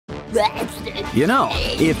You know,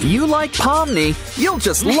 if you like Pomni, you'll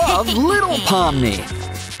just love Little Pomni.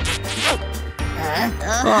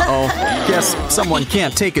 Uh-oh, guess someone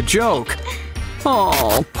can't take a joke.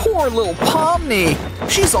 Oh, poor little Pomni.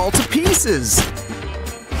 She's all to pieces.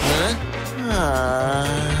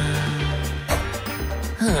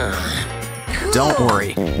 Don't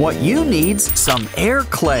worry, what you need's some air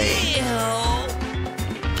clay.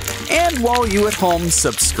 And while you at home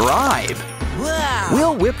subscribe,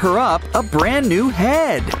 we'll whip her up a brand new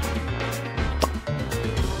head.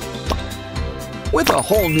 With a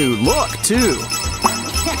whole new look, too.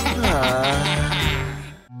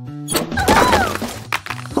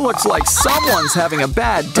 Looks like someone's having a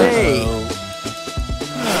bad day.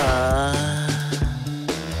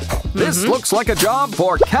 This looks like a job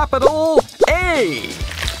for capital A.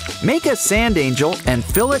 Make a sand angel and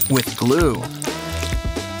fill it with glue.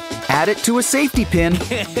 Add it to a safety pin.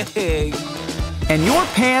 And your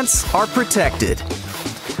pants are protected.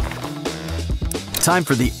 Time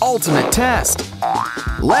for the ultimate test.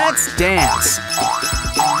 Let's dance.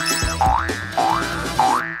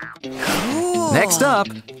 Next up,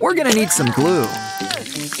 we're gonna need some glue.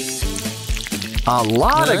 A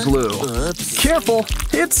lot of glue. Careful,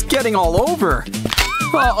 it's getting all over.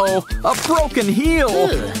 Uh-oh, a broken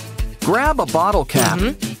heel. Grab a bottle cap.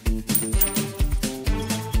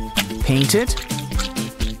 Paint it.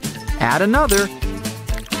 Add another.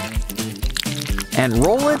 And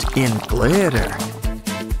roll it in glitter.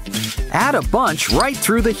 Add a bunch right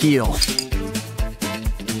through the heel.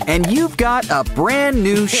 And you've got a brand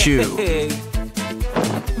new shoe.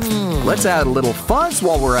 Let's add a little fuzz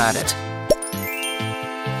while we're at it.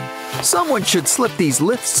 Someone should slip these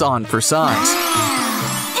lifts on for size.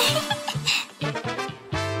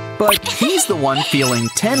 But he's the one feeling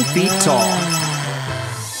 10 feet tall.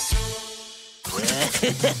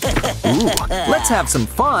 Ooh, let's have some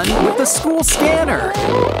fun with the school scanner.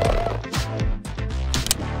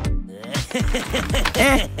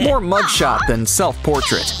 More mugshot than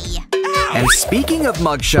self-portrait. And speaking of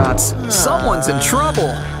mugshots, someone's in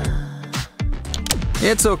trouble.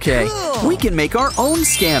 It's okay, we can make our own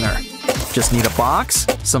scanner. Just need a box,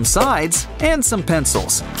 some sides, and some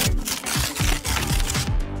pencils.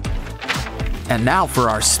 And now for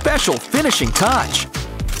our special finishing touch.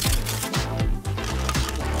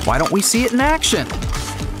 Why don't we see it in action?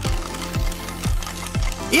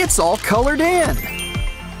 It's all colored in.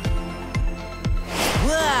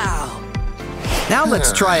 Wow! Now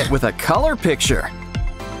let's try it with a color picture.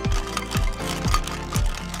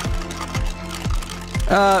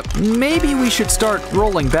 Maybe we should start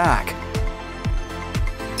rolling back.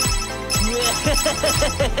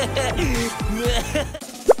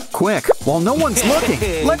 Quick, while no one's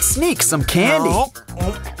looking, let's sneak some candy.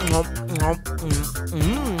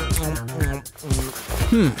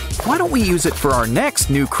 Why don't we use it for our next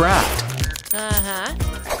new craft?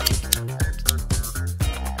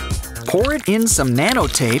 Pour it in some nano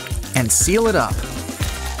tape and seal it up.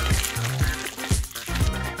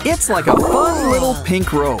 It's like a fun little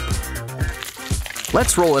pink rope.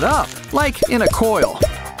 Let's roll it up, like in a coil.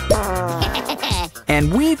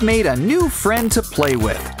 And we've made a new friend to play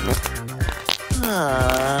with.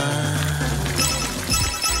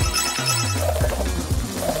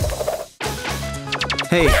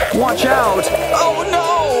 Hey, watch out! Oh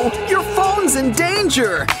no! Your phone's in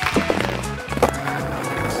danger!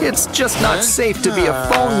 It's just not safe to be a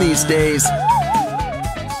phone these days.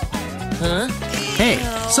 Hey,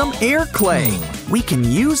 some air clay. We can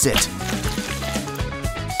use it.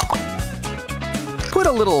 Put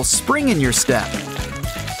a little spring in your step.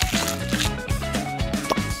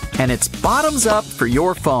 And it's bottoms up for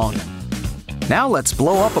your phone. Now let's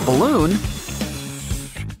blow up a balloon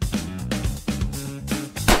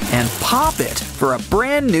and pop it for a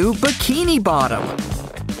brand new bikini bottom.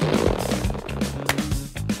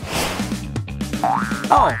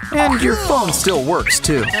 Oh, and your phone still works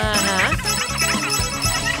too.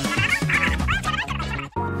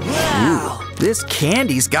 Ooh, this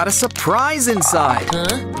candy's got a surprise inside.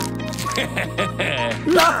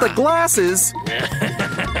 Not the glasses.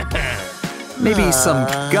 Maybe some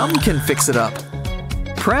gum can fix it up.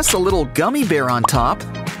 Press a little gummy bear on top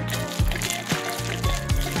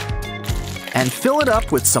and fill it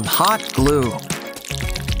up with some hot glue.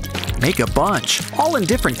 Make a bunch, all in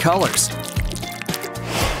different colors.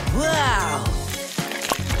 Wow!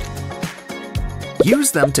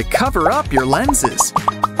 Use them to cover up your lenses.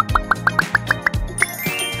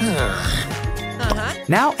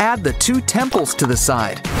 Now add the two temples to the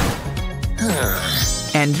side.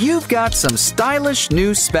 And you've got some stylish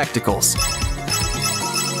new spectacles.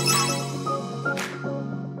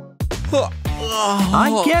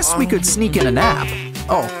 I guess we could sneak in a nap.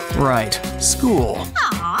 Oh, right. School.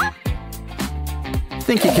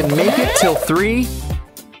 Think you can make it till 3?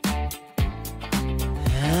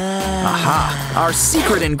 Aha! Our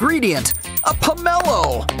secret ingredient! A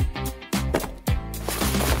pomelo!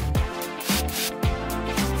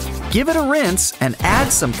 Give it a rinse and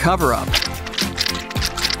add some cover-up.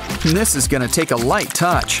 This is gonna take a light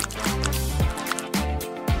touch.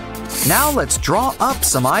 Now let's draw up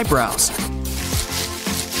some eyebrows.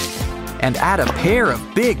 And add a pair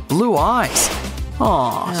of big blue eyes.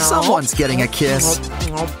 Aw, someone's getting a kiss.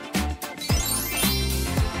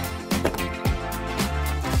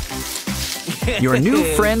 Your new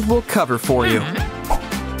friend will cover for you.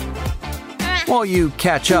 While you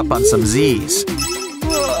catch up on some Z's.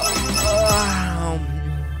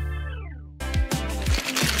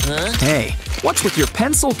 Hey, what's with your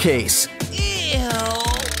pencil case?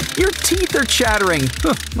 Your teeth are chattering.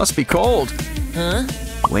 Must be cold.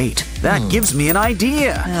 Wait, that gives me an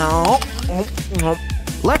idea.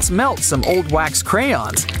 Let's melt some old wax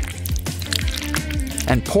crayons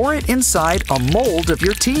and pour it inside a mold of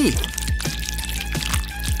your teeth.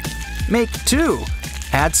 Make 2.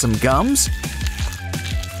 Add some gums.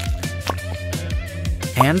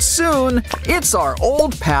 And soon, it's our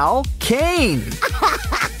old pal, Kane.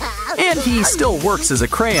 And he still works as a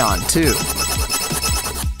crayon, too.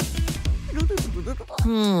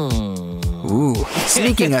 Ooh,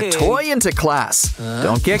 sneaking a toy into class.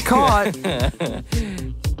 Don't get caught.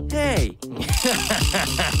 Hey.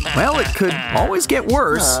 Well, it could always get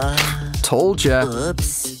worse. Told ya.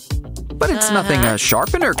 Oops. But it's nothing a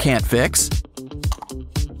sharpener can't fix.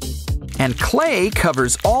 And clay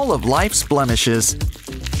covers all of life's blemishes.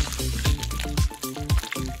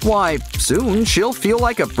 Why, soon she'll feel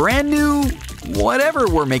like a brand new whatever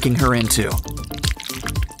we're making her into.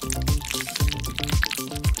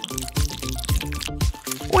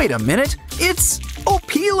 Wait a minute, it's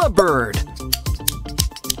Opila Bird.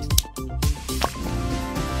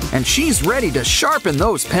 And she's ready to sharpen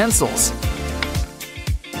those pencils.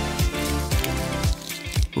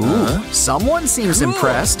 Ooh, someone seems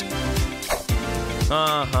impressed.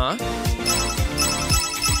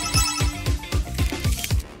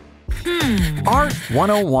 Art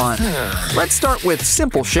 101. Let's start with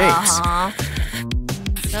simple shapes.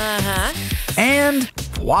 And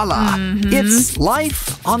voila! It's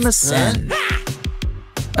life on the Seine.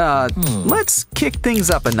 Let's kick things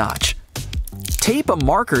up a notch. Tape a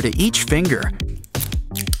marker to each finger.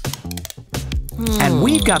 And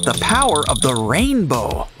we've got the power of the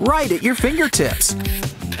rainbow right at your fingertips.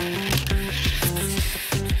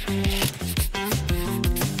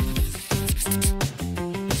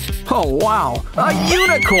 Oh wow, a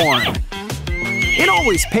unicorn! It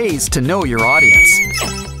always pays to know your audience.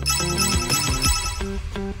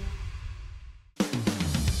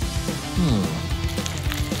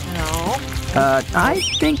 I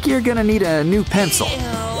think you're gonna need a new pencil.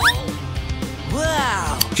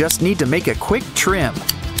 Wow. Just need to make a quick trim.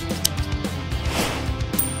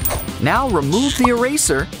 Now remove the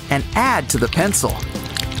eraser and add to the pencil.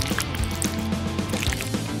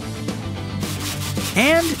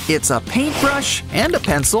 And it's a paintbrush and a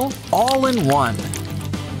pencil all in one.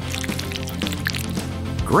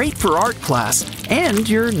 Great for art class and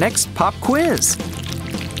your next pop quiz.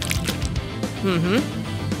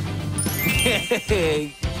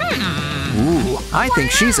 Ooh, I think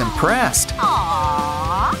she's impressed.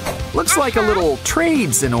 Looks like a little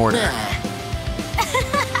trade's in order.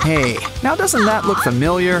 Hey, now doesn't that look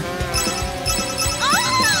familiar?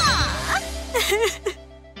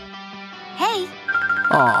 Hey.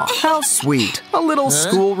 Aw, how sweet. A little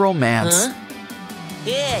school romance.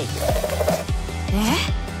 Hey.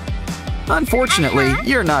 Unfortunately,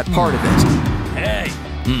 you're not part of it. Hey.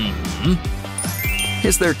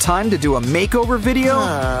 Is there time to do a makeover video?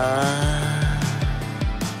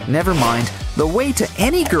 Never mind. The way to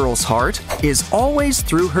any girl's heart is always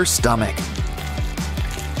through her stomach.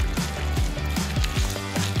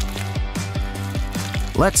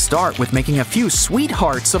 Let's start with making a few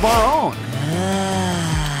sweethearts of our own.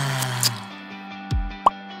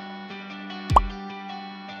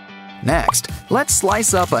 Next, let's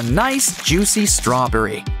slice up a nice juicy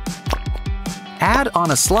strawberry. Add on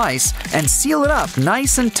a slice and seal it up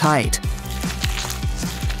nice and tight.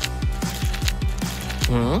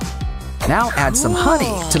 Now add some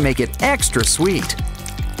honey to make it extra sweet.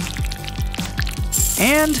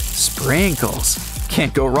 And sprinkles.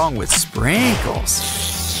 Can't go wrong with sprinkles.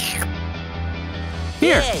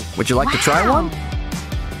 Here, would you like to try one?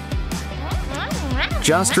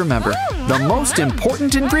 Just remember, the most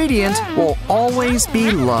important ingredient will always be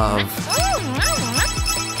love.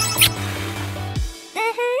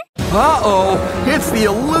 Uh-oh, it's the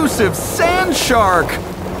elusive sand shark.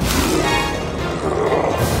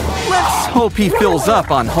 Let's hope he fills up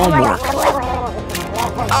on homework.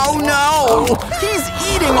 Oh no! He's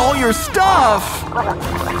eating all your stuff!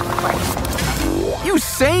 You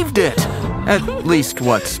saved it! At least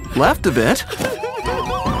what's left of it.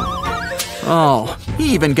 Oh,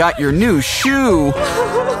 he even got your new shoe.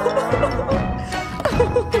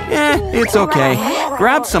 It's okay.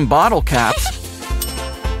 Grab some bottle caps.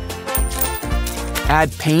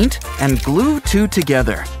 Add paint and glue two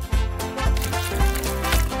together.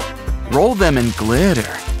 Roll them in glitter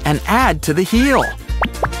and add to the heel.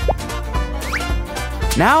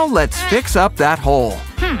 Now let's fix up that hole.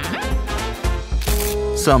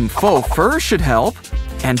 Some faux fur should help.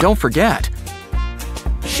 And don't forget,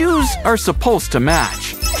 shoes are supposed to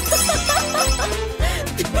match.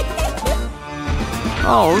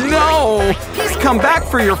 Oh no! He's come back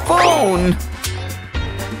for your phone!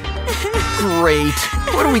 Great!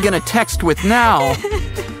 What are we gonna text with now?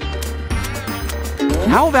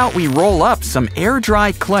 How about we roll up some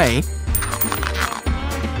air-dry clay,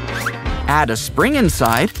 add a spring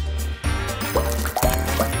inside,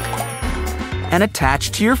 and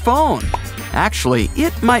attach to your phone. Actually,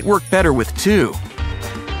 it might work better with two.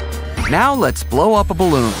 Now let's blow up a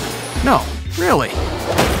balloon. No, really.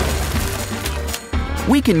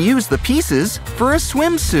 We can use the pieces for a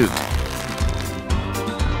swimsuit.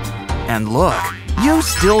 And look, you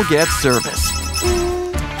still get service.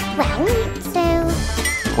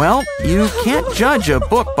 Well, you can't judge a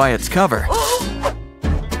book by its cover.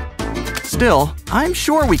 Still, I'm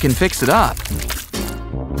sure we can fix it up.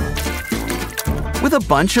 With a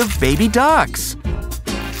bunch of baby ducks.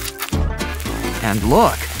 And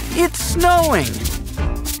look, it's snowing!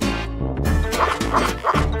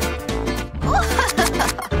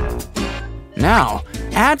 Now,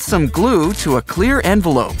 add some glue to a clear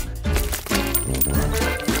envelope.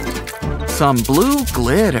 Some blue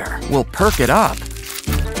glitter will perk it up.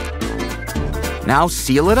 Now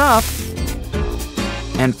seal it up.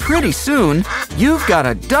 And pretty soon, you've got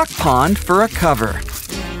a duck pond for a cover.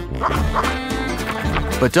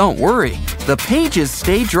 But don't worry, the pages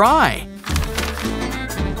stay dry.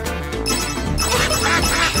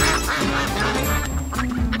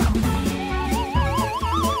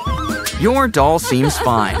 Your doll seems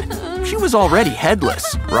fine. She was already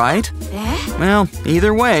headless, right? Well,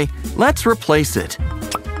 either way, let's replace it.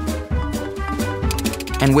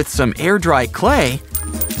 And with some air-dry clay,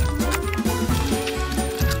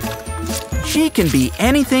 she can be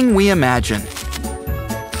anything we imagine.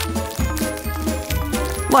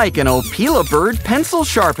 Like an Opila bird pencil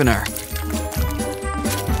sharpener.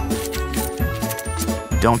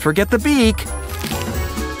 Don't forget the beak.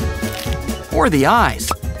 Or the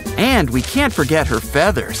eyes. And we can't forget her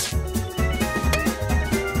feathers.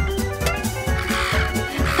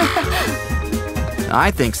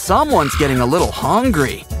 I think someone's getting a little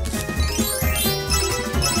hungry.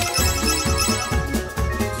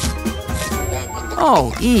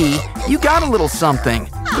 Oh, E, you got a little something.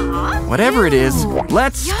 Whatever it is,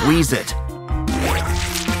 let's squeeze it.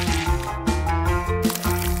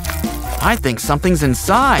 I think something's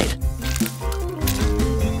inside.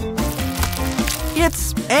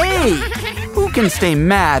 It's A! Who can stay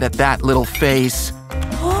mad at that little face?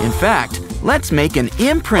 In fact, let's make an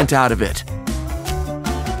imprint out of it.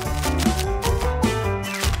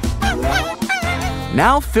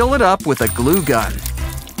 Now fill it up with a glue gun.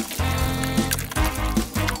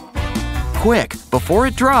 Quick, before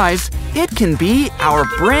it dries, it can be our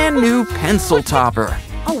brand new pencil topper.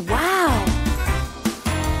 Oh, wow!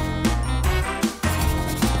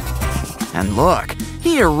 And look,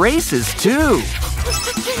 he erases too.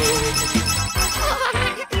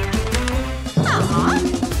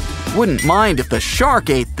 Wouldn't mind if the shark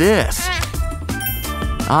ate this.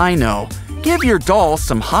 I know. Give your doll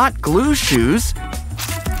some hot glue shoes.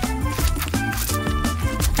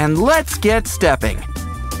 And let's get stepping.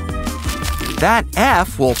 That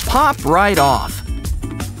F will pop right off.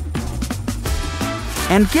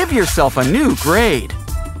 And give yourself a new grade.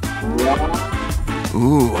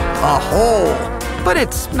 Ooh, a hole. But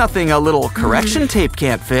it's nothing a little correction tape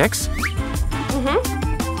can't fix.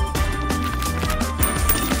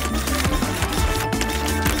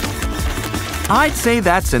 I'd say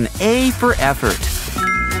that's an A for effort.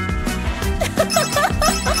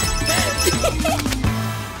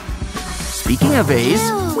 Speaking of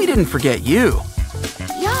A's, we didn't forget you.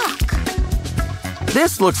 Yuck!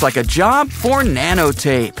 This looks like a job for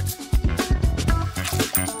nanotape.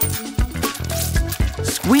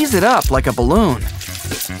 Squeeze it up like a balloon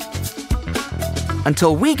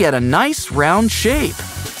until we get a nice round shape.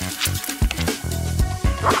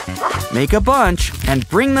 Make a bunch and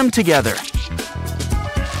bring them together.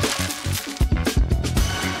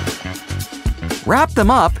 Wrap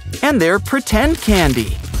them up and they're pretend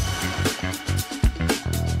candy.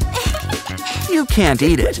 You can't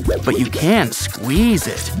eat it, but you can squeeze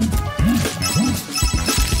it.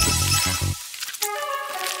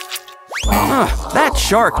 That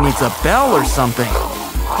shark needs a bell or something.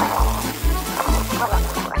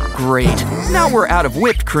 Great, now we're out of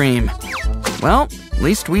whipped cream. Well, at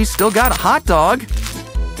least we still got a hot dog.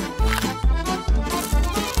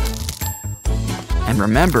 And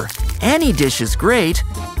remember, any dish is great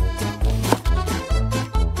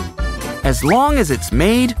as long as it's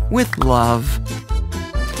made with love.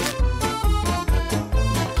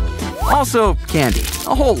 Also, candy.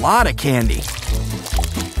 A whole lot of candy.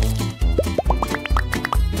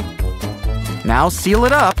 Now seal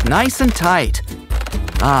it up nice and tight.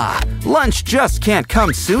 Ah, lunch just can't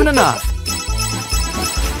come soon enough.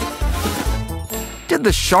 Did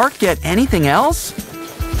the shark get anything else?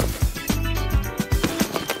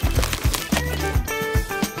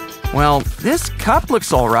 Well, this cup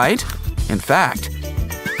looks all right. In fact,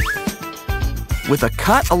 with a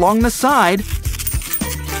cut along the side,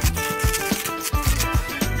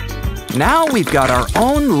 now we've got our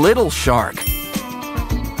own little shark.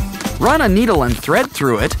 Run a needle and thread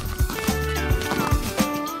through it,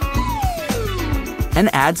 and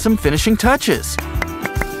add some finishing touches.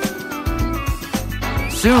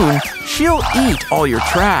 Soon, she'll eat all your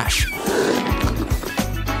trash.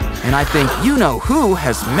 And I think you know who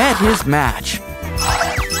has met his match.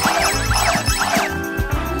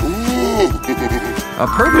 A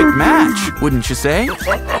perfect match, wouldn't you say?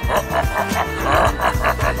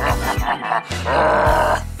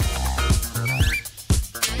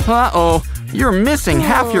 Uh-oh, you're missing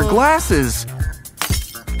half your glasses.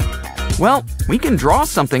 Well, we can draw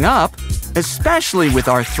something up, especially with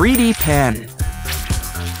our 3D pen.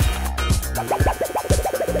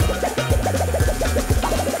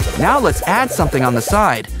 Now let's add something on the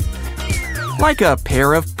side, like a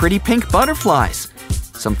pair of pretty pink butterflies.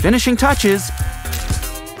 Some finishing touches.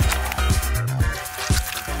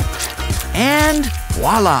 And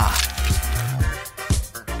voila!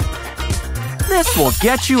 This will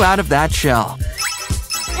get you out of that shell.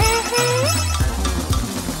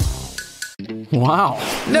 Wow,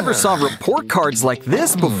 never saw report cards like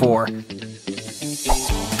this before.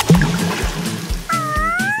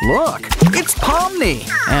 Look, it's Pomni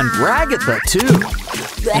and Ragatha too.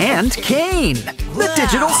 And Kane. The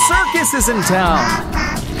Digital Circus is in town.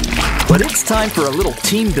 But it's time for a little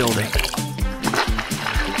team building.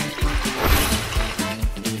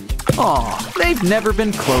 Aw, they've never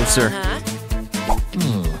been closer.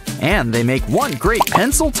 And they make one great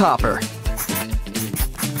pencil topper.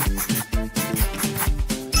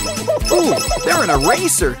 Ooh, they're an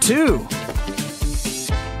eraser too.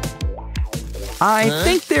 I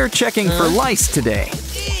think they're checking for lice today.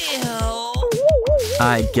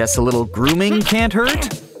 I guess a little grooming can't hurt.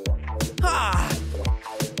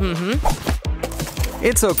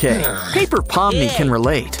 It's okay. Paper Pomni can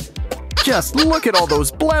relate. Just look at all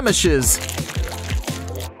those blemishes.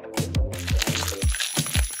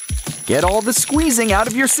 Get all the squeezing out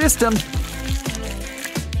of your system.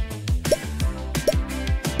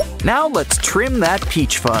 Now let's trim that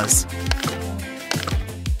peach fuzz.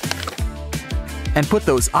 And put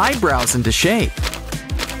those eyebrows into shape.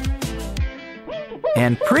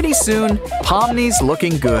 And pretty soon, Pomni's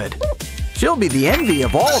looking good. She'll be the envy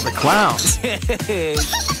of all the clowns.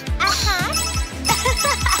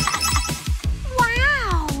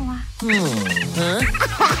 Wow!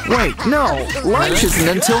 Wait, no, lunch isn't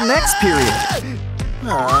until next period.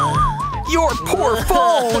 Your poor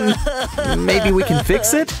phone! Maybe we can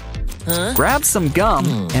fix it? Grab some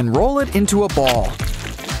gum and roll it into a ball.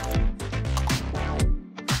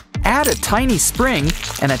 Add a tiny spring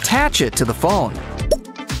and attach it to the phone.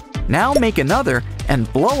 Now make another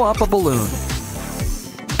and blow up a balloon.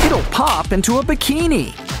 It'll pop into a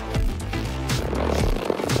bikini.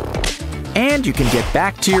 And you can get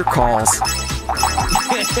back to your calls.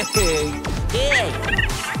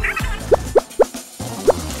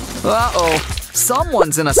 Uh-oh,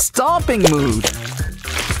 someone's in a stomping mood.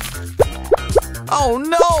 Oh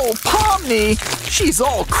no, Pomni! She's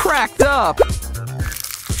all cracked up.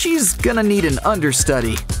 She's gonna need an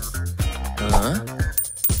understudy.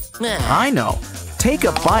 I know. Take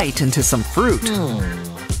a bite into some fruit.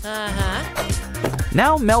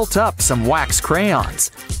 Now melt up some wax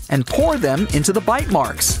crayons and pour them into the bite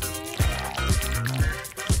marks.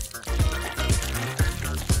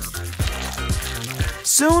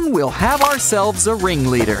 Soon we'll have ourselves a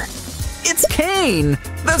ringleader. It's Kane,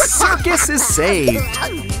 The circus is saved!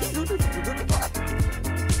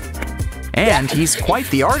 And he's quite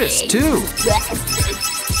the artist, too.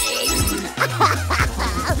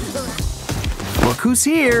 Look who's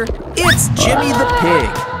here! It's Jimmy the Pig!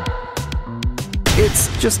 It's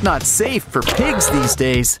just not safe for pigs these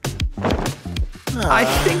days. I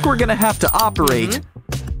think we're gonna have to operate.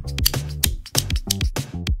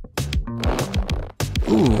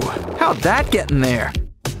 Ooh, how'd that get in there?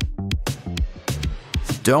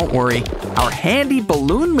 Don't worry, our handy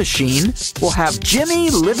balloon machine will have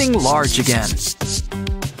Jimmy living large again.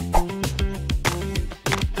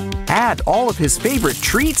 Add all of his favorite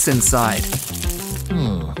treats inside.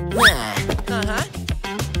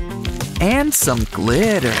 And some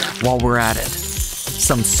glitter while we're at it.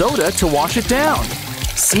 Some soda to wash it down.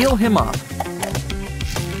 Seal him up.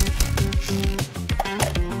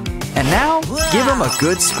 And now, give him a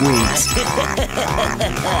good squeeze.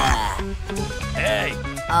 Hey!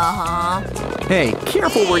 Hey,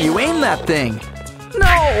 careful where you aim that thing.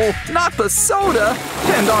 No, not the soda.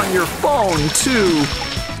 And on your phone, too.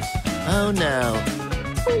 Oh no.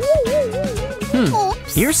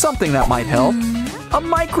 Here's something that might help. A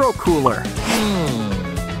micro cooler.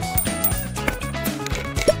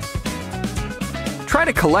 Try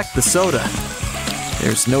to collect the soda.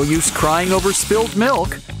 There's no use crying over spilled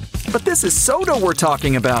milk. But this is soda we're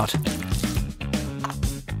talking about.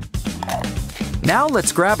 Now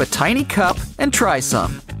let's grab a tiny cup and try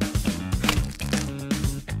some.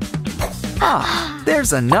 Ah,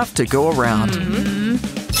 there's enough to go around.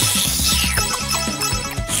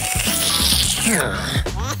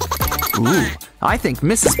 Ooh, I think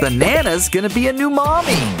Mrs. Banana's gonna be a new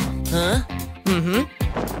mommy. Huh?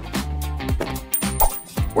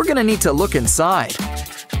 We're gonna need to look inside.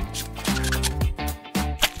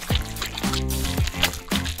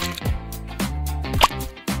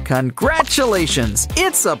 Congratulations!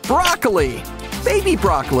 It's a broccoli! Baby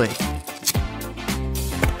broccoli!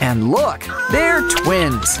 And look, they're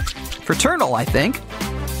twins. Fraternal, I think.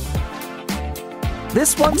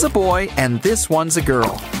 This one's a boy and this one's a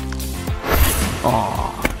girl.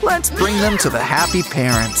 Aw, let's bring them to the happy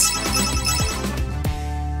parents.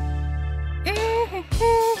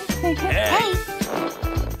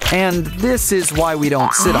 And this is why we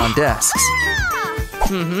don't sit on desks.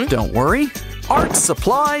 Don't worry, art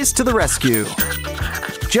supplies to the rescue.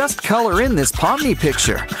 Just color in this Pomni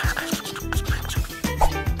picture.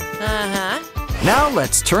 Now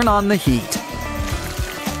let's turn on the heat.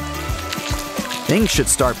 Things should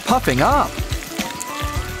start puffing up.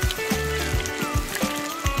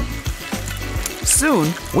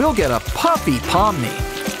 Soon, we'll get a puffy Pomni.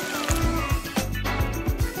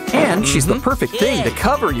 And she's the perfect thing to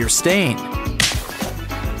cover your stain.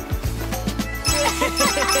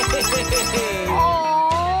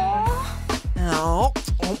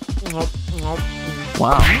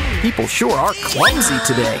 Wow, people sure are clumsy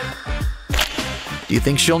today. Do you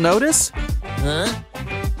think she'll notice?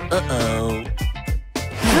 Uh-oh.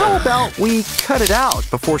 How about we cut it out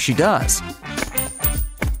before she does?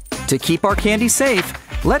 To keep our candy safe,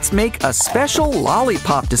 let's make a special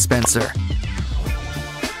lollipop dispenser.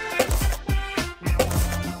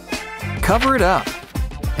 Cover it up.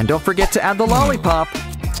 And don't forget to add the lollipop.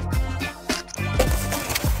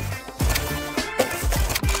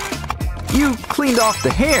 You cleaned off the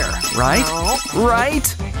hair, right? Right?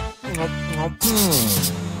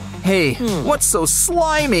 Hey, what's so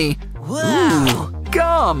slimy? Ooh,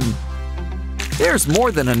 gum! There's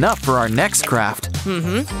more than enough for our next craft.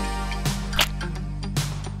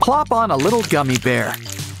 Plop on a little gummy bear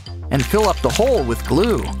and fill up the hole with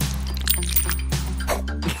glue.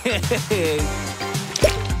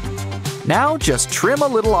 Now just trim a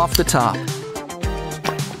little off the top.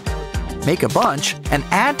 Make a bunch and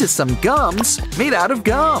add to some gums made out of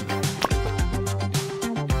gum.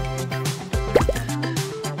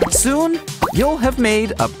 Soon, you'll have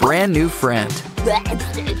made a brand new friend.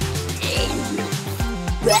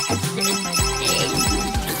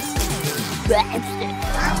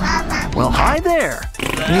 Well, hi there.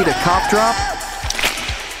 Need a cough drop?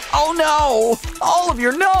 Oh no! All of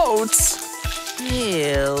your notes!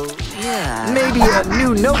 Ew, yeah. Maybe a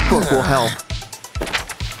new notebook will help.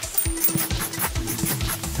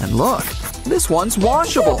 And look, this one's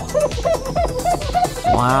washable.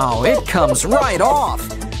 Wow, it comes right off.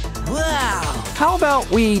 Wow. How about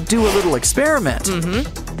we do a little experiment?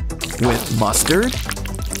 With mustard,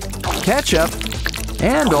 ketchup,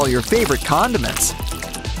 and all your favorite condiments.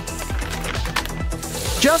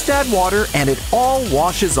 Just add water and it all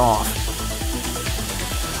washes off.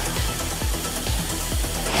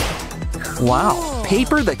 Wow,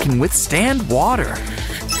 paper that can withstand water.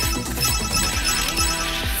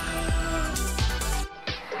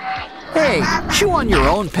 Hey, chew on your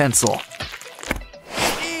own pencil.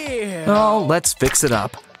 Oh, let's fix it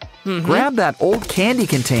up. Grab that old candy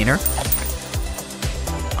container.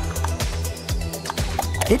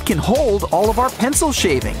 It can hold all of our pencil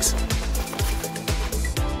shavings.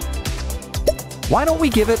 Why don't we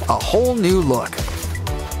give it a whole new look?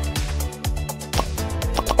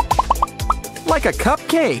 Like a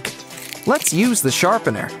cupcake. Let's use the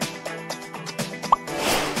sharpener.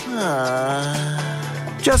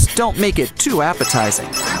 Just don't make it too appetizing.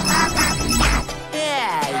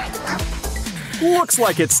 Looks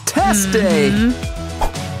like it's test day.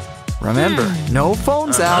 Remember, no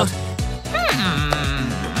phones out.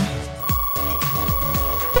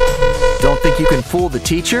 Don't think you can fool the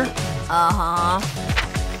teacher?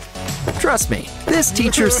 Trust me, this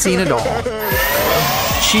teacher's seen it all.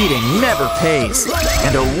 Cheating never pays,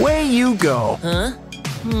 and away you go.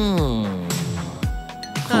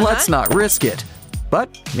 Let's not risk it, but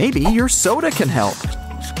maybe your soda can help.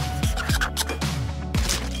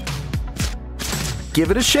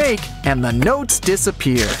 Give it a shake, and the notes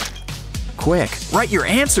disappear. Quick, write your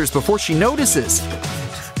answers before she notices.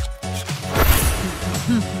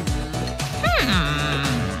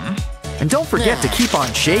 And don't forget to keep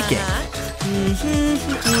on shaking.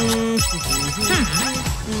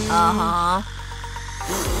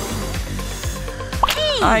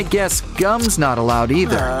 I guess gum's not allowed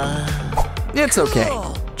either. It's okay.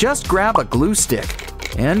 Just grab a glue stick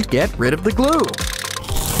and get rid of the glue.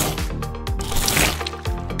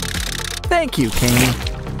 Thank you, Kane.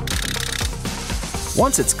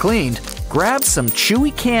 Once it's cleaned, grab some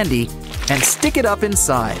chewy candy and stick it up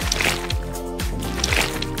inside.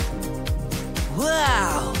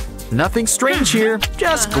 Wow! Nothing strange here,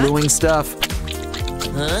 just gluing stuff.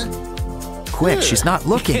 Quick, she's not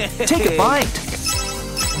looking. Take a bite.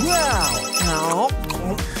 Wow!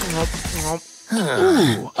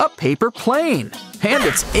 Ooh, a paper plane. And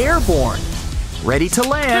it's airborne. Ready to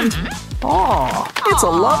land. Aw, it's a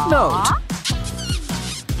love note.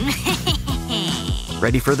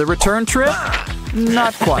 Ready for the return trip?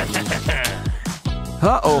 Not quite.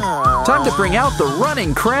 Uh-oh, time to bring out the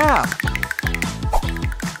running crab.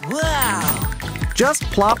 Wow! Just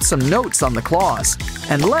plop some notes on the claws,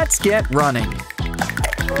 and let's get running.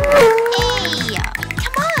 Hey,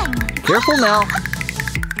 come on. Careful now.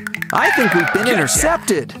 I think we've been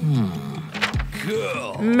intercepted.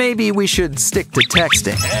 Maybe we should stick to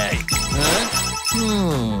texting.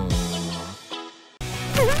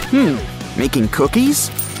 Making cookies?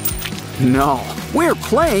 No, we're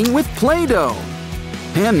playing with Play-Doh.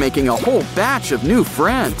 And making a whole batch of new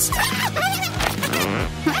friends.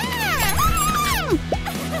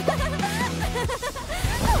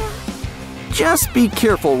 Just be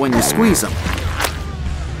careful when you squeeze them.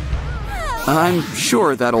 I'm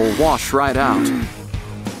sure that'll wash right out.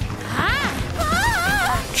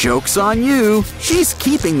 Joke's on you. She's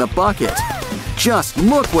keeping the bucket. Just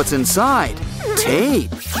look what's inside.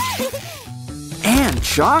 Tape. And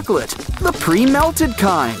chocolate, the pre-melted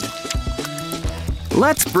kind.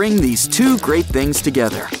 Let's bring these two great things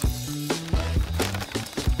together.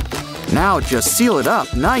 Now just seal it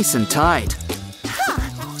up nice and tight.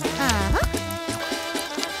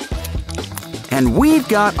 And we've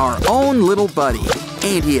got our own little buddy.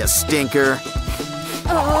 Ain't he a stinker?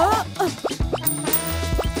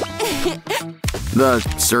 The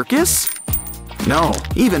circus? No,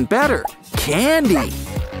 even better. Candy.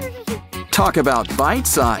 Talk about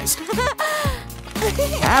bite-sized.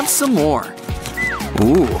 Have some more.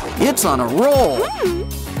 Ooh, it's on a roll.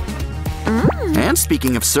 And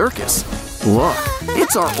speaking of circus, look,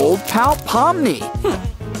 it's our old pal Pomni.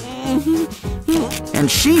 And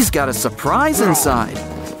she's got a surprise inside.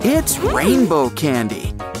 It's rainbow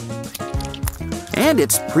candy. And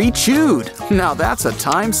it's pre-chewed. Now that's a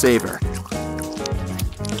time saver.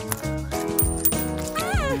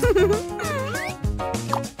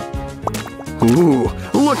 Ooh,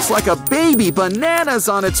 looks like a baby banana's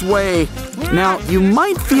on its way. Now, you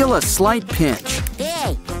might feel a slight pinch.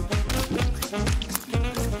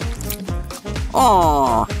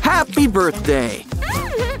 Aw, happy birthday.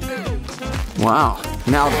 Wow,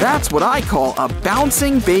 now that's what I call a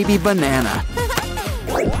bouncing baby banana.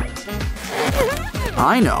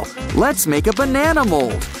 I know, let's make a banana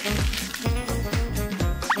mold.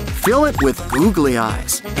 Fill it with googly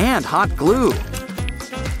eyes and hot glue.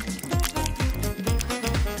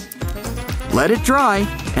 Let it dry,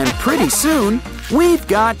 and pretty soon, we've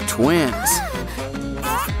got twins.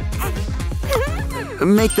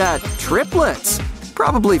 Make that triplets,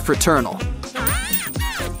 probably fraternal.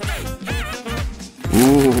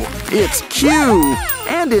 Ooh, it's cute,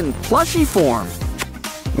 and in plushy form.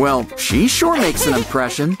 Well, she sure makes an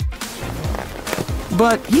impression.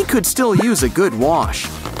 but he could still use a good wash.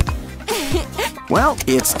 Well,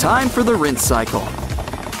 it's time for the rinse cycle.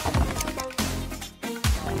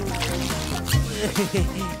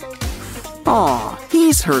 Aw,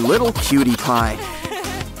 he's her little cutie pie.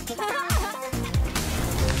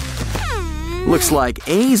 Looks like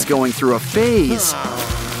A's going through a phase.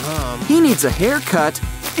 He needs a haircut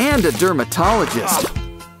and a dermatologist.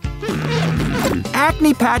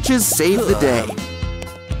 Acne patches save the day.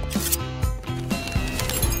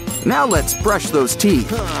 Now let's brush those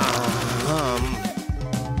teeth.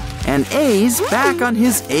 And A's back on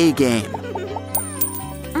his A game.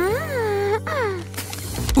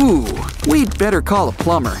 Ooh, we'd better call a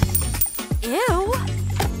plumber. Ew.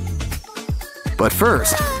 But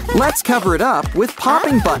first, let's cover it up with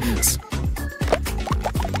popping buttons.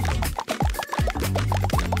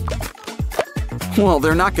 Well,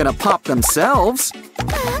 they're not gonna pop themselves.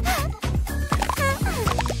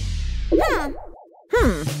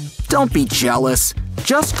 Don't be jealous.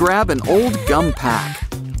 Just grab an old gum pack.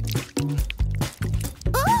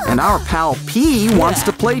 And our pal P wants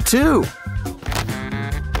to play too.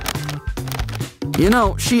 You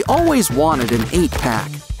know, she always wanted an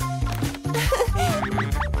 8-pack.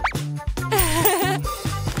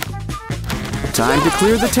 Time to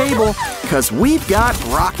clear the table, 'cause we've got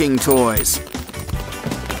rocking toys.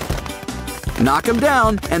 Knock them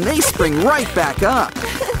down, and they spring right back up.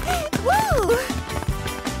 Woo!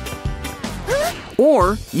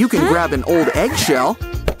 Or you can grab an old eggshell,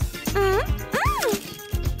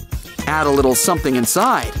 add a little something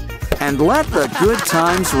inside, and let the good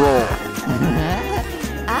times roll.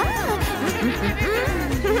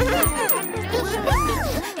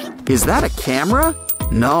 Is that a camera?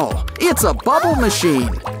 No, it's a bubble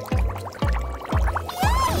machine.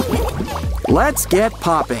 Let's get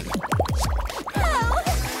popping.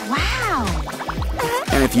 Wow!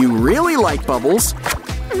 And if you really like bubbles,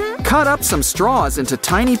 cut up some straws into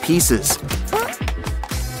tiny pieces.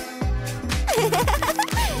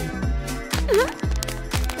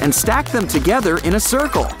 And stack them together in a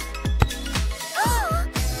circle.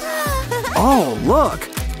 Oh, look!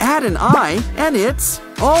 Add an eye, and it's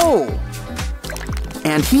O!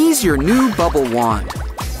 And he's your new bubble wand.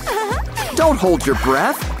 Don't hold your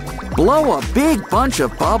breath. Blow a big bunch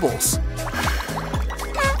of bubbles.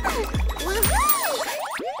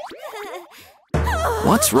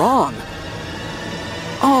 What's wrong?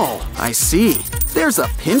 Oh, I see. There's a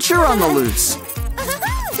pincher on the loose.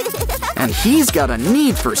 And he's got a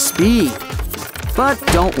need for speed. But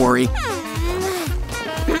don't worry.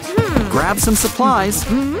 Grab some supplies.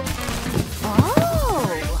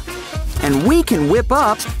 And we can whip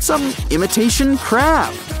up some imitation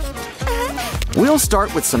crab. We'll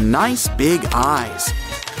start with some nice big eyes.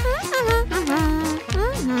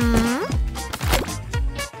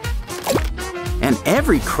 And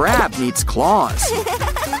every crab needs claws.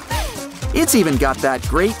 It's even got that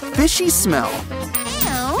great fishy smell.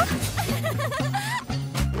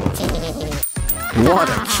 What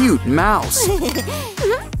a cute mouse.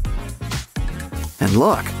 And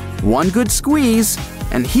look, one good squeeze,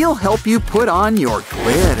 and he'll help you put on your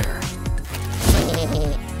glitter.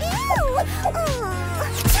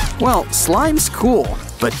 Well, slime's cool,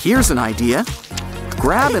 but here's an idea.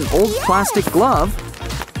 Grab an old plastic glove,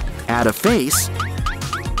 add a face.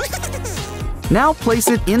 Now place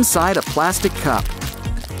it inside a plastic cup.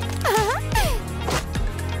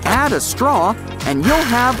 Add a straw, and you'll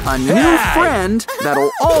have a new friend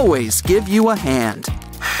that'll always give you a hand.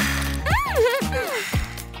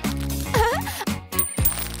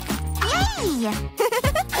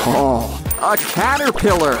 Oh, a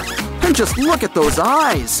caterpillar! And just look at those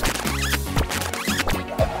eyes!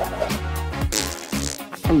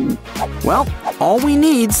 Well, all we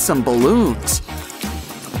need's some balloons.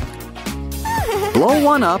 Blow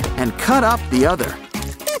one up and cut up the other.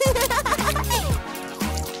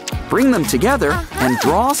 Bring them together and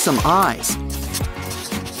draw some eyes.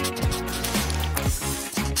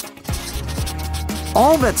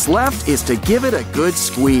 All that's left is to give it a good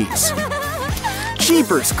squeeze.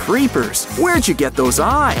 Jeepers creepers, where'd you get those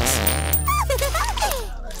eyes?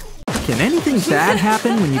 Can anything bad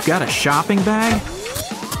happen when you've got a shopping bag?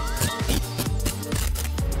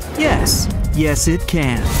 Yes, yes it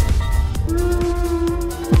can.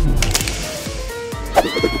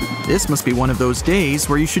 This must be one of those days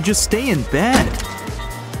where you should just stay in bed.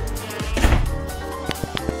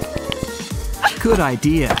 Good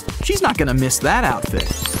idea. She's not gonna miss that outfit.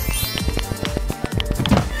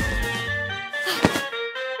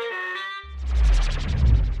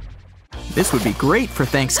 This would be great for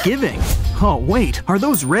Thanksgiving. Oh wait, are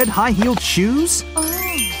those red high-heeled shoes?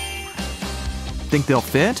 Think they'll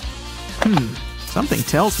fit? Something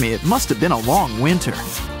tells me it must have been a long winter.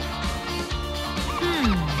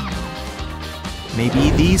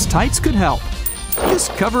 Maybe these tights could help.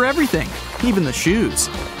 Just cover everything, even the shoes.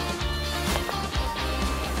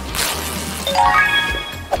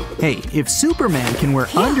 Hey, if Superman can wear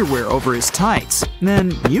underwear over his tights,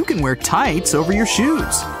 then you can wear tights over your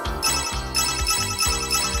shoes.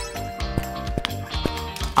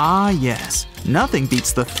 Ah, yes. Nothing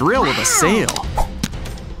beats the thrill of a sale.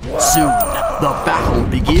 Soon, the battle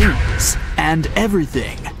begins, and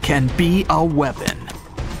everything can be a weapon.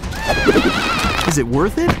 Is it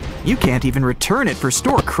worth it? You can't even return it for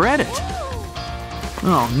store credit.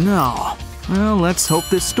 Oh no. Well, let's hope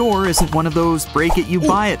this store isn't one of those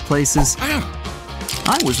break-it-you-buy-it places.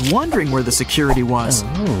 I was wondering where the security was.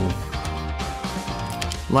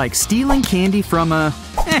 Like stealing candy from a...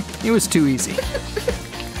 it was too easy.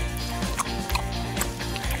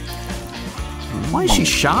 Why is she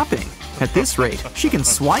shopping? At this rate, she can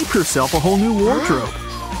swipe herself a whole new wardrobe.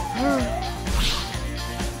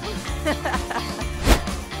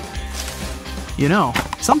 You know,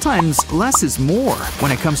 sometimes less is more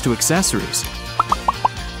when it comes to accessories.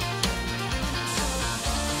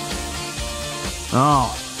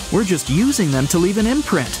 Oh, we're just using them to leave an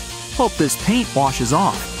imprint. Hope this paint washes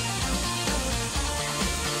off.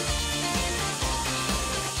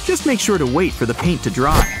 Just make sure to wait for the paint to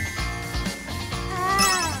dry.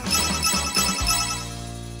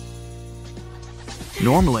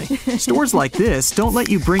 Normally, stores like this don't let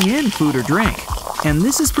you bring in food or drink. And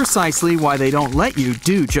this is precisely why they don't let you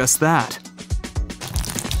do just that.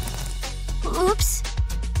 Oops.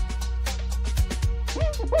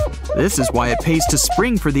 This is why it pays to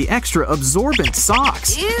spring for the extra absorbent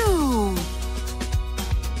socks. Ew.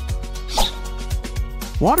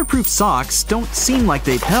 Waterproof socks don't seem like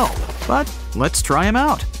they'd help, but let's try them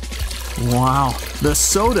out. Wow, the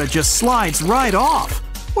soda just slides right off.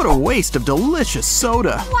 What a waste of delicious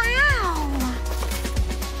soda. Wow.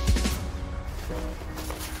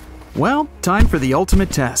 Well, time for the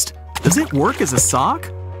ultimate test. Does it work as a sock?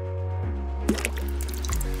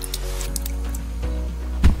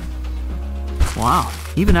 Wow,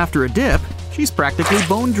 even after a dip, she's practically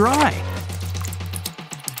bone dry.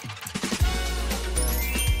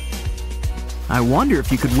 I wonder if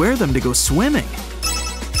you could wear them to go swimming.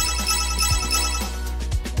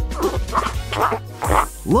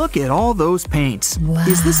 Look at all those paints. Wow.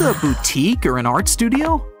 Is this a boutique or an art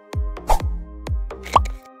studio?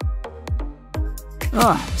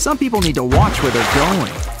 Some people need to watch where they're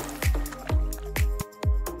going.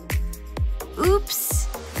 Oops.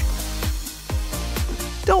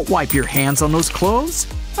 Don't wipe your hands on those clothes.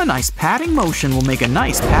 A nice patting motion will make a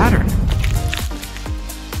nice pattern.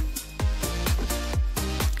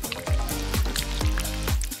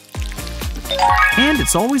 And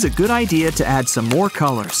it's always a good idea to add some more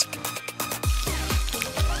colors.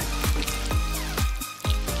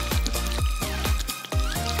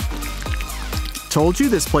 Told you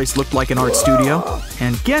this place looked like an art studio.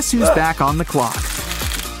 And guess who's back on the clock?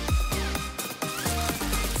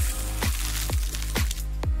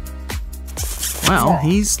 Well,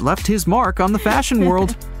 he's left his mark on the fashion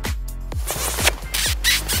world.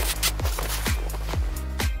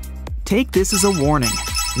 Take this as a warning.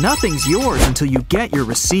 Nothing's yours until you get your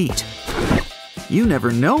receipt. You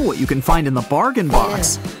never know what you can find in the bargain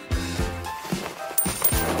box.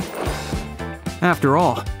 After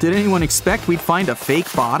all, did anyone expect we'd find a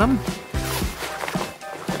fake bottom?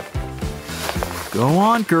 Go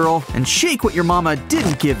on, girl, and shake what your mama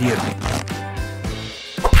didn't give you.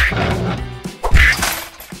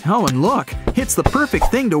 Oh, and look, it's the perfect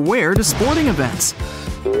thing to wear to sporting events.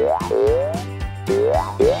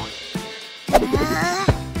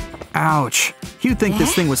 Ouch, you'd think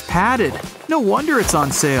this thing was padded. No wonder it's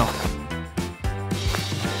on sale.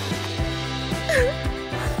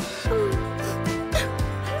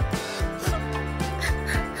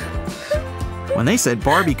 When they said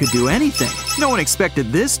Barbie could do anything, no one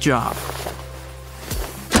expected this job.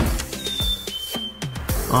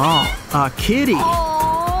 Oh, a kitty.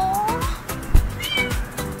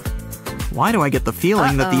 Why do I get the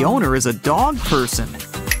feeling that the owner is a dog person?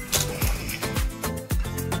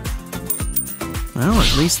 Well,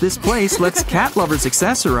 at least this place lets cat lovers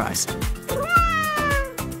accessorize.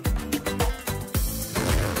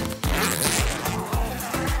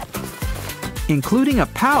 Including a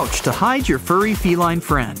pouch to hide your furry feline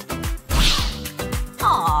friend.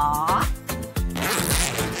 Aww.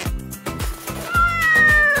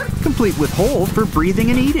 Complete with hole for breathing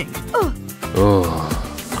and eating.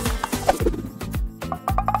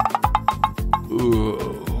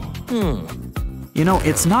 You know,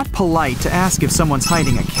 it's not polite to ask if someone's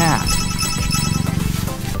hiding a cat.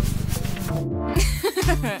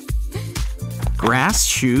 Grass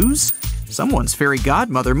shoes? Someone's fairy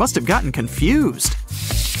godmother must have gotten confused.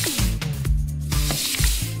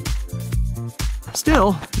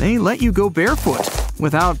 Still, they let you go barefoot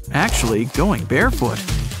without actually going barefoot.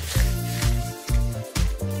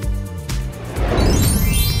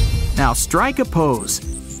 Now strike a pose.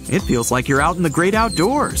 It feels like you're out in the great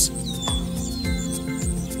outdoors.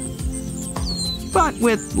 But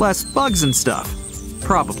with less bugs and stuff.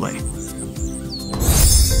 Probably.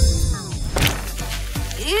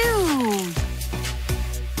 Ew.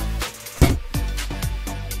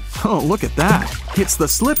 Oh, look at that. It's the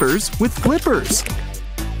slippers with flippers.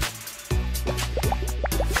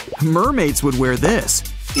 Mermaids would wear this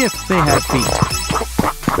if they had feet.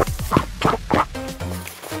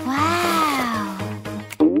 Wow.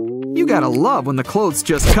 You gotta love when the clothes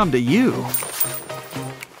just come to you.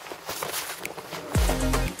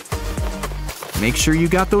 Make sure you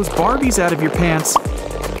got those Barbies out of your pants.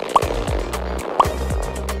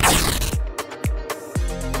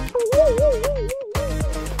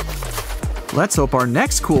 Let's hope our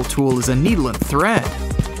next cool tool is a needle and thread.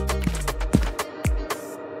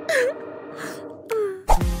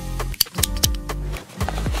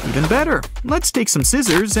 Even better, let's take some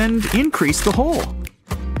scissors and increase the hole.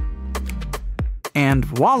 And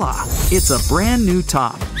voila, it's a brand new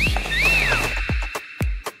top.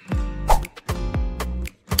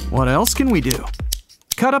 What else can we do?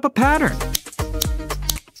 Cut up a pattern.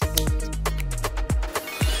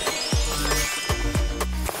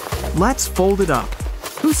 Let's fold it up.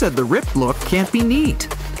 Who said the ripped look can't be neat?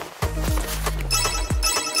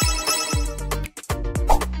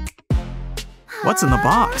 What's in the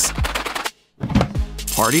box?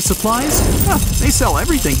 Party supplies? Huh, they sell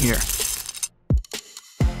everything here.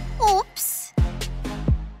 Oops.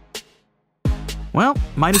 Well,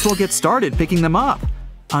 might as well get started picking them up.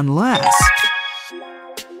 Unless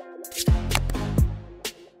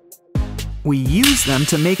we use them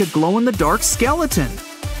to make a glow-in-the-dark skeleton.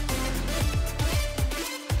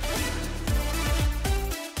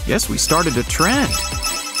 Guess we started a trend.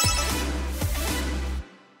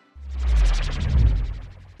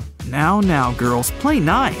 Now, girls, play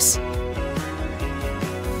nice.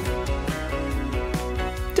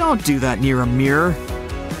 Don't do that near a mirror.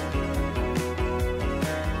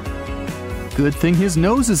 Good thing his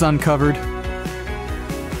nose is uncovered.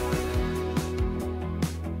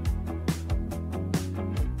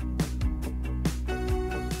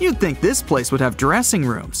 You'd think this place would have dressing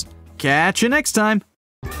rooms. Catch you next time.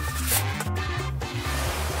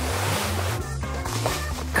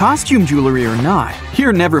 Costume jewelry or not,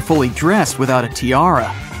 you're never fully dressed without a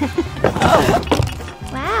tiara.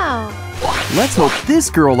 Wow. Let's hope this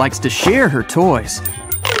girl likes to share her toys.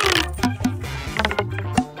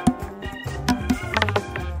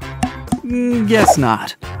 Guess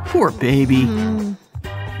not. Poor baby.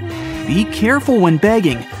 Be careful when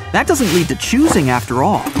begging. That doesn't lead to choosing after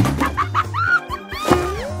all.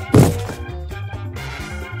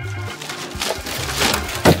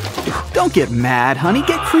 Don't get mad, honey.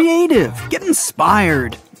 Get creative. Get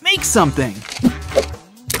inspired. Make something.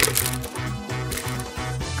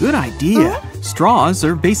 Good idea. Straws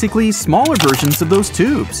are basically smaller versions of those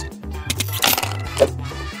tubes.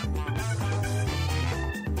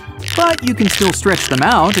 But you can still stretch them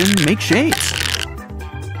out and make shapes.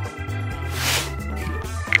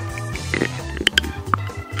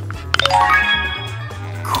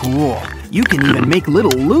 Cool. You can even make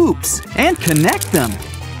little loops and connect them.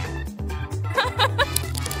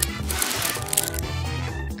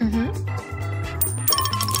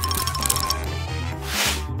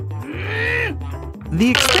 The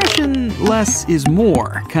expression less is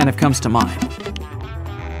more kind of comes to mind.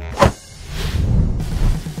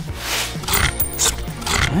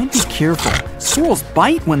 I'd be careful. Squirrels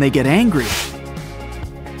bite when they get angry.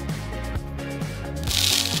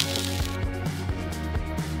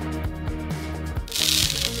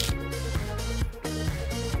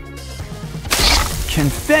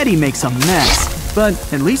 Confetti makes a mess, but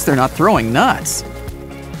at least they're not throwing nuts.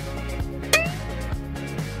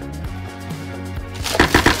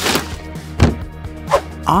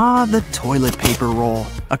 Ah, the toilet paper roll,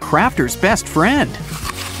 a crafter's best friend.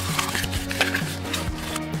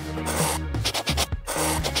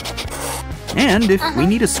 And if we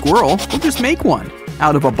need a squirrel, we'll just make one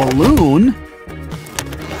out of a balloon.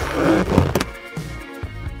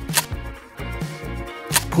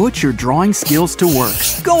 Put your drawing skills to work.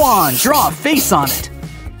 Go on, draw a face on it.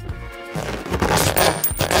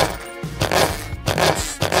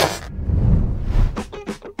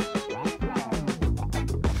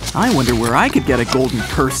 I wonder where I could get a golden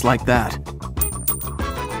purse like that.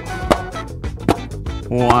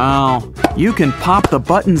 Wow, you can pop the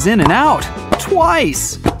buttons in and out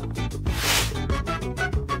twice.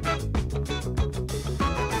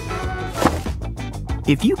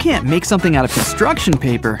 If you can't make something out of construction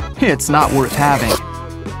paper, it's not worth having.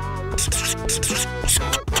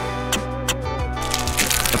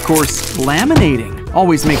 Of course, laminating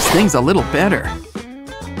always makes things a little better.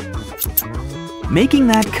 Making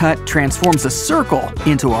that cut transforms a circle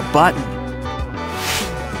into a button.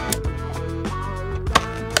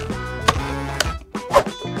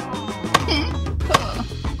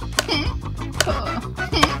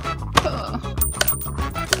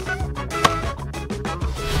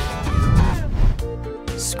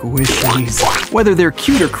 Squishies. Whether they're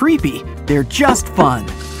cute or creepy, they're just fun.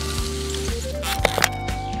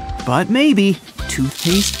 But maybe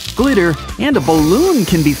toothpaste, glitter, and a balloon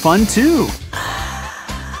can be fun too.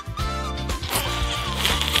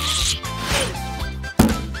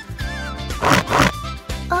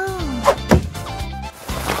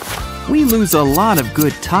 We lose a lot of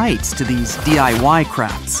good tights to these DIY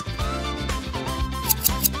crafts.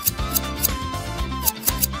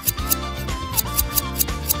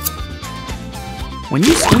 When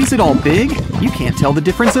you squeeze it all big, you can't tell the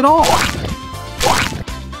difference at all.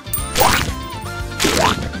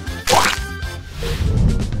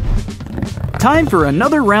 Time for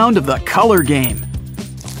another round of the color game.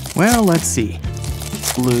 Well, let's see.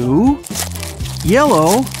 Blue,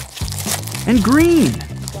 yellow, and green.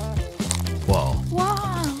 Whoa.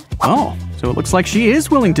 Wow. Oh, so it looks like she is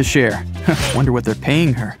willing to share. Wonder what they're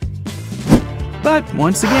paying her. But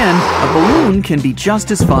once again, a balloon can be just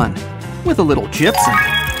as fun, with a little gypsum.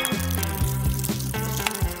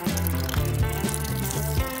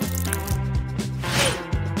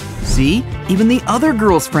 See, even the other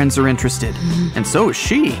girl's friends are interested, and so is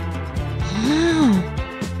she.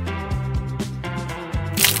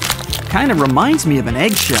 Kind of reminds me of an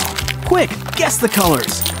eggshell. Quick, guess the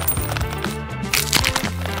colors.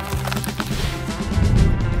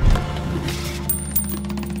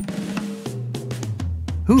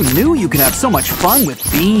 Who knew you could have so much fun with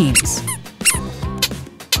beans?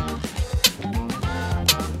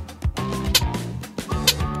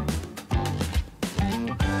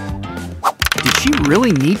 Did she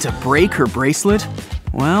really need to break her bracelet?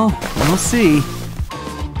 Well, we'll see.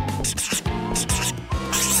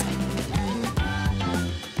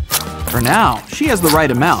 For now, she has the right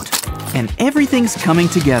amount, and everything's coming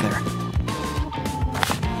together.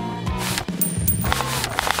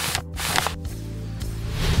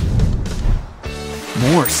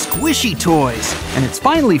 More squishy toys, and it's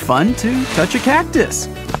finally fun to touch a cactus.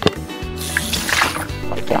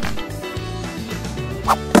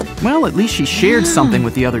 Well, at least she shared something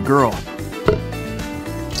with the other girl.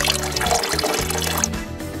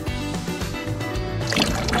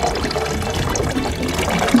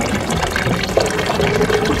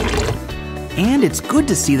 And it's good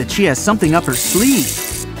to see that she has something up her sleeve.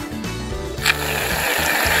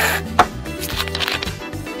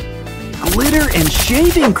 Glitter and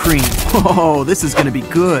shaving cream. Oh, this is gonna be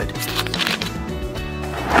good.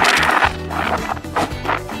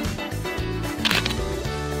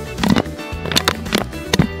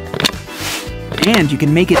 And you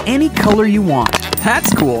can make it any color you want.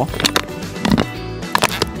 That's cool.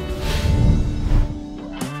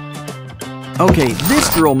 Okay, this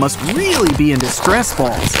girl must really be into stress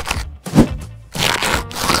balls.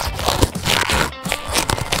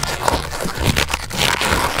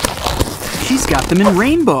 She's got them in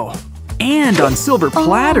rainbow and on silver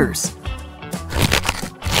platters.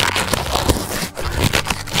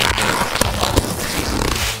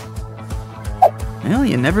 Well,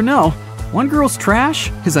 you never know. One girl's trash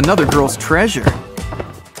is another girl's treasure.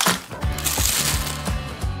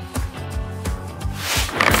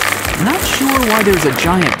 Not sure why there's a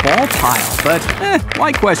giant ball pile, but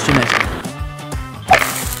why question it?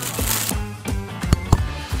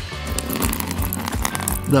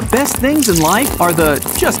 The best things in life are the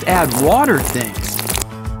just add water things.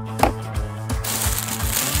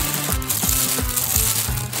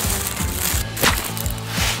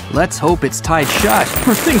 Let's hope it's tied shut,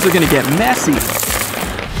 or things are gonna get messy.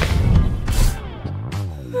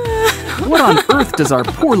 What on earth does our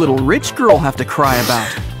poor little rich girl have to cry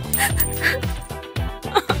about?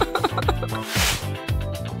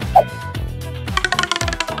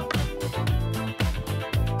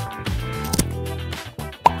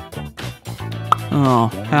 Oh,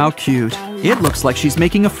 how cute. It looks like she's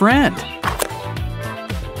making a friend.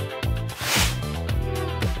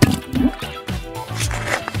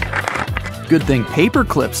 Good thing paper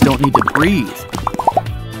clips don't need to breathe.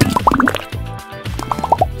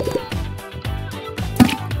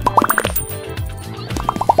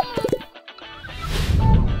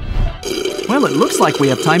 Well, it looks like we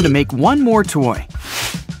have time to make one more toy.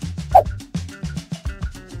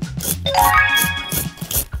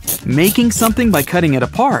 Making something by cutting it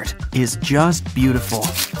apart is just beautiful.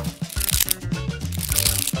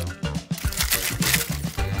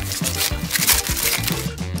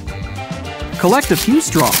 Collect a few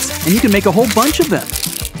straws, and you can make a whole bunch of them.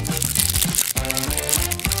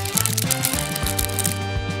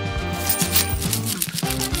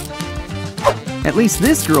 At least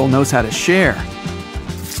this girl knows how to share.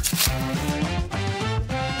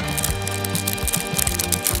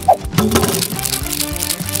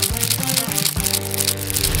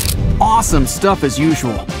 Awesome stuff as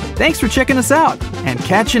usual. Thanks for checking us out, and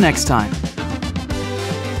catch you next time.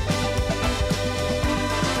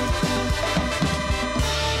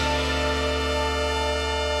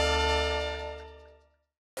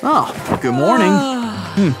 Oh, good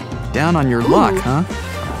morning. Down on your luck, huh?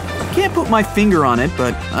 Can't put my finger on it,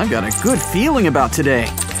 but I've got a good feeling about today.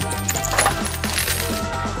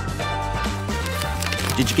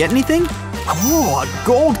 Did you get anything? Oh, a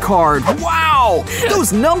gold card! Wow!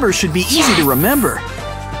 Those numbers should be easy to remember.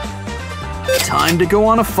 Time to go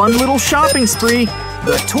on a fun little shopping spree.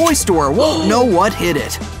 The toy store won't know what hit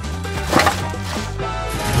it.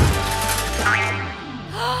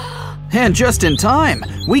 And just in time,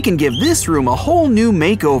 we can give this room a whole new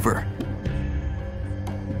makeover.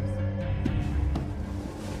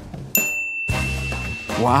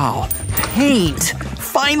 Wow, paint!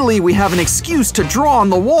 Finally, we have an excuse to draw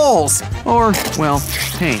on the walls. Or, well,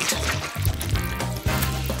 paint.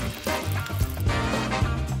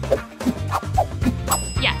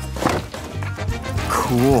 Yes.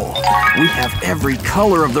 Cool. We have every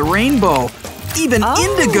color of the rainbow. Even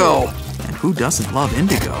indigo! And who doesn't love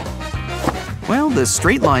indigo? Well, the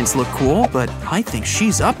straight lines look cool, but I think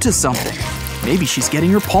she's up to something. Maybe she's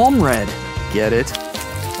getting her palm red. Get it?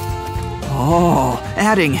 Oh,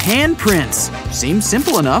 adding handprints. Seems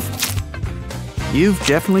simple enough. You've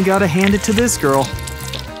definitely got to hand it to this girl.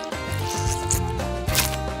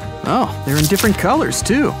 Oh, they're in different colors,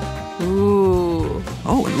 too. Ooh.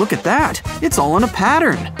 Oh, and look at that. It's all in a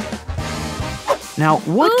pattern. Now,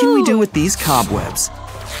 what can we do with these cobwebs?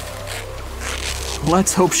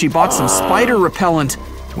 Let's hope she bought some spider repellent.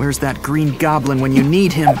 Where's that green goblin when you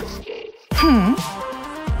need him?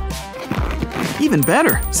 Even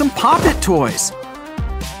better, some Pop-It toys.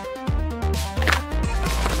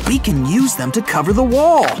 We can use them to cover the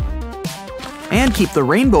wall. And keep the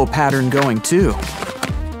rainbow pattern going, too.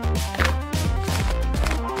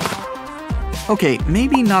 Okay,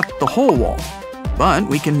 maybe not the whole wall, but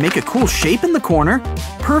we can make a cool shape in the corner,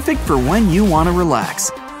 perfect for when you want to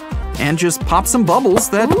relax. And just pop some bubbles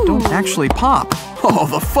that don't actually pop. Oh,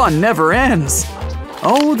 the fun never ends.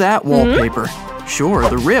 Oh, that wallpaper. Sure,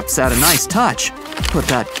 the rips add a nice touch, but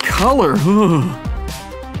that color, Ooh,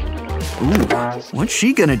 what's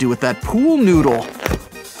she gonna do with that pool noodle?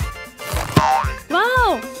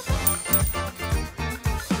 Wow.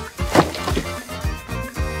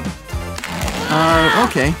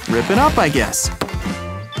 Okay, rip it up, I guess.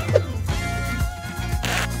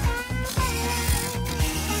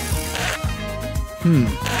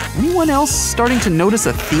 Anyone else starting to notice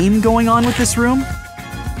a theme going on with this room?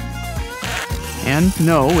 And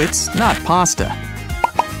no, it's not pasta.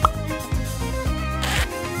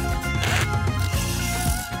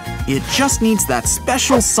 It just needs that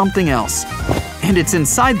special something else. And it's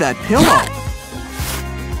inside that pillow.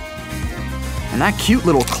 And that cute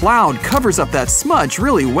little cloud covers up that smudge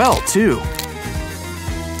really well, too.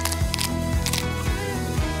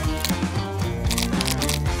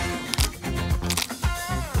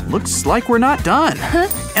 Looks like we're not done.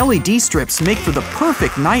 LED strips make for the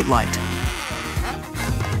perfect nightlight.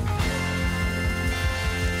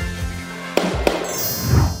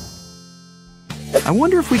 I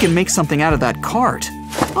wonder if we can make something out of that cart.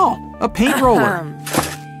 Oh, a paint roller.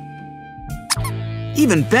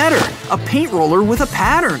 Even better, a paint roller with a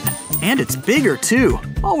pattern. And it's bigger too,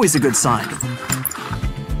 always a good sign.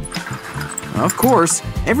 Of course,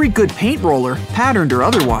 every good paint roller, patterned or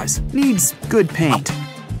otherwise, needs good paint.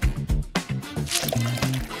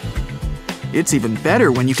 It's even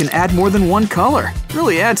better when you can add more than one color.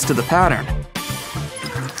 Really adds to the pattern.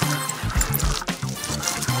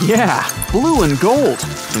 Yeah, blue and gold.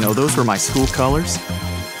 You know, those were my school colors.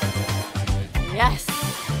 Yes.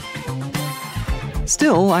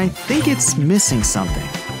 Still, I think it's missing something.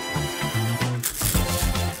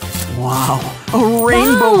 Wow, a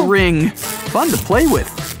rainbow ring! Fun to play with,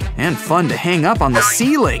 and fun to hang up on the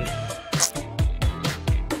ceiling.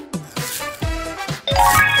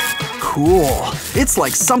 Cool, it's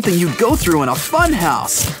like something you'd go through in a fun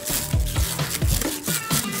house.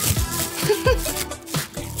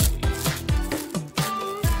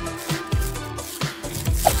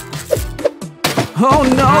 Oh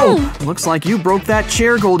no! Looks like you broke that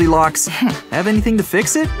chair, Goldilocks. Have anything to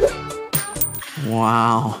fix it?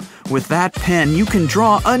 Wow. With that pen, you can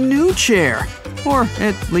draw a new chair. Or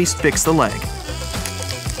at least fix the leg.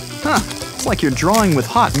 Huh. It's like you're drawing with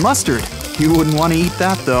hot mustard. You wouldn't want to eat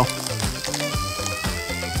that, though.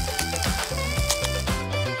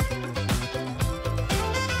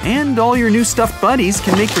 And all your new stuffed buddies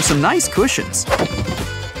can make for some nice cushions.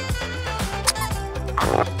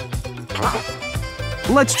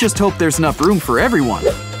 Let's just hope there's enough room for everyone,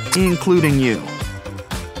 including you.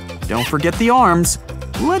 Don't forget the arms.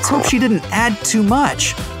 Let's hope she didn't add too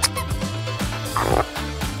much.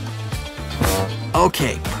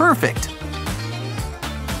 Okay, perfect.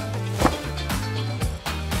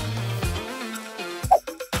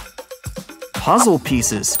 Puzzle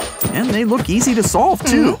pieces, and they look easy to solve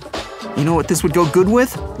too. You know what this would go good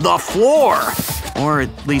with? The floor! Or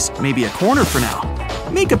at least maybe a corner for now.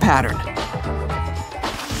 Make a pattern.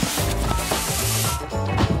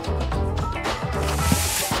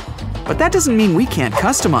 But that doesn't mean we can't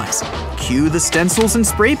customize. Cue the stencils and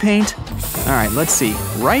spray paint. All right, let's see.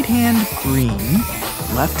 Right hand green,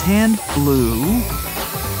 left hand blue,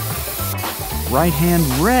 right hand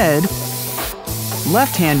red,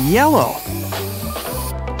 left hand yellow.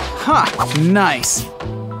 Ha, nice.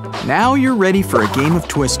 Now you're ready for a game of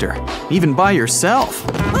Twister, even by yourself.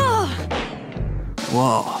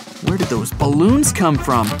 Whoa, where did those balloons come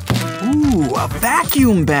from? Ooh, a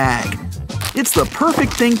vacuum bag. It's the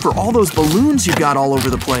perfect thing for all those balloons you got all over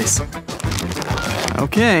the place.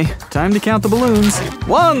 Okay, time to count the balloons.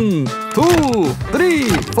 1, 2, 3,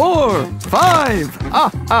 4, 5.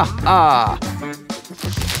 Ah.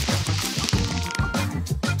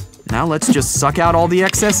 Now let's just suck out all the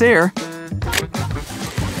excess air.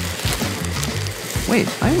 Wait,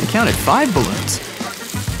 I only counted 5 balloons.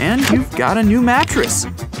 And you've got a new mattress.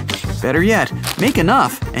 Better yet, make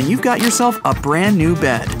enough and you've got yourself a brand new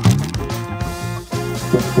bed.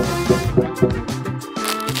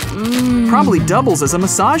 Probably doubles as a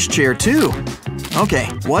massage chair too. Okay,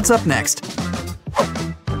 what's up next?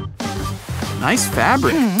 Nice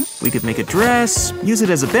fabric. We could make a dress, use it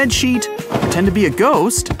as a bed sheet, pretend to be a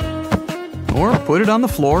ghost, or put it on the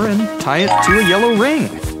floor and tie it to a yellow ring.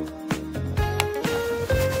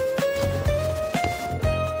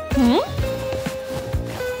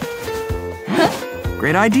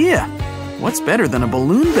 Great idea. What's better than a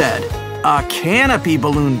balloon bed? A canopy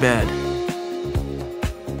balloon bed.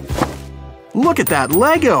 Look at that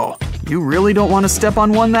Lego! You really don't want to step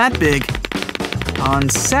on one that big. On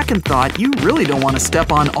second thought, you really don't want to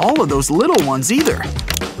step on all of those little ones either.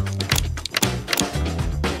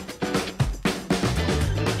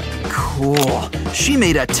 Cool. She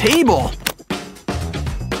made a table.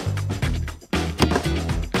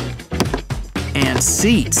 And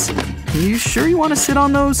seats. You sure you want to sit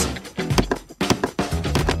on those?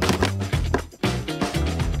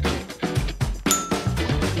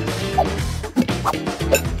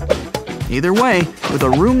 Either way, with a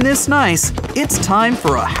room this nice, it's time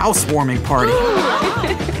for a housewarming party.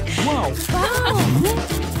 Whoa.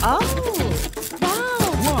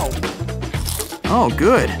 Oh,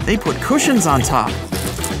 good. They put cushions on top.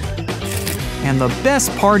 And the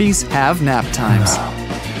best parties have nap times.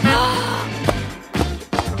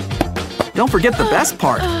 Don't forget the best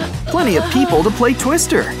part. Plenty of people to play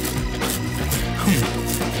Twister.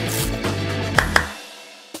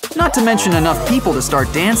 Not to mention enough people to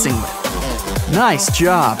start dancing with. Nice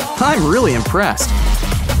job. I'm really impressed.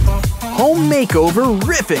 Home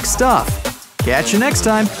makeover-rific stuff. Catch you next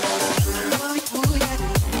time.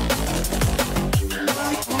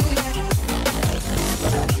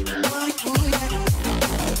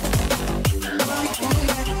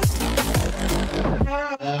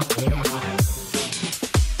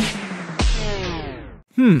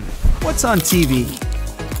 What's on TV?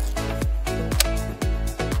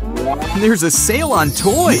 There's a sale on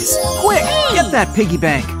toys! Quick, get that piggy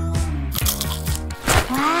bank!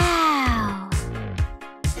 Wow!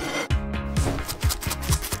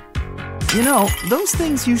 You know, those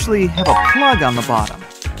things usually have a plug on the bottom.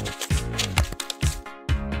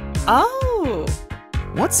 Oh!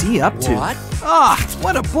 What's he up to? What? Ah,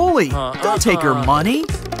 what a bully! Don't take her money!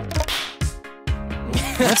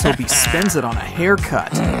 Let's hope he spends it on a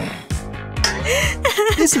haircut.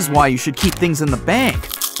 This is why you should keep things in the bank.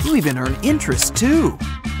 You even earn interest too.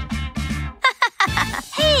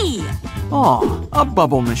 Hey! Aw, a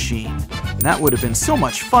bubble machine. That would have been so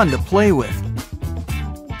much fun to play with.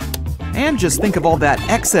 And just think of all that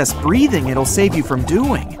excess breathing it'll save you from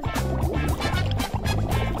doing.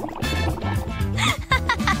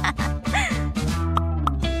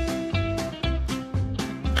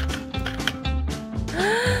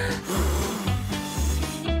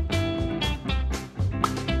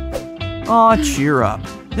 Aw, cheer up.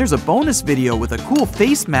 There's a bonus video with a cool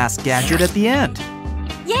face mask gadget at the end.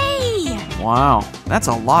 Yay! Wow, that's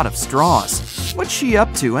a lot of straws. What's she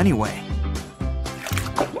up to anyway?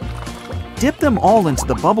 Dip them all into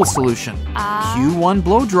the bubble solution. Cue one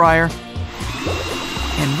blow dryer.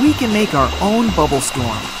 And we can make our own bubble storm.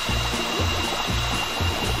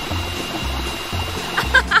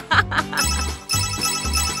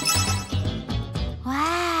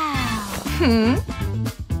 Wow.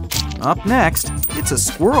 Up next, it's a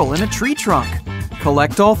squirrel in a tree trunk.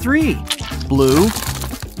 Collect all three. Blue,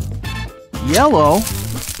 yellow,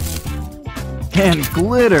 and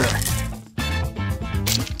glitter.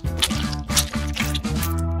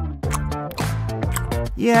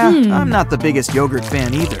 Yeah, I'm not the biggest yogurt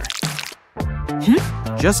fan either.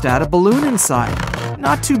 Just add a balloon inside.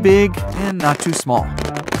 Not too big and not too small.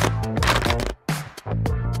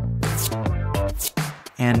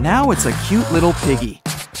 And now it's a cute little piggy.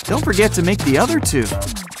 Don't forget to make the other two.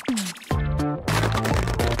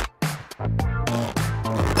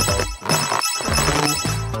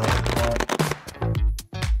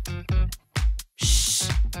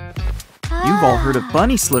 You've all heard of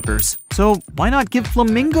bunny slippers, so why not give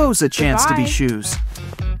flamingos a chance to be shoes?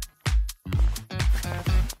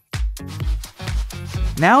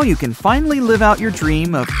 Now you can finally live out your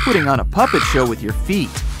dream of putting on a puppet show with your feet.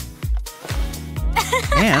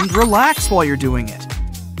 And relax while you're doing it.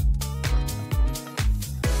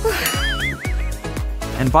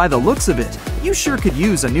 And by the looks of it, you sure could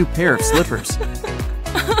use a new pair of slippers.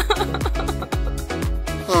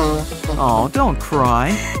 Oh, don't cry.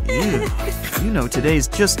 Ew. You know today's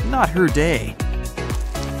just not her day.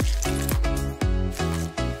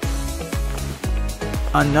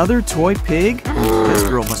 Another toy pig? This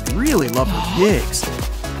girl must really love her pigs.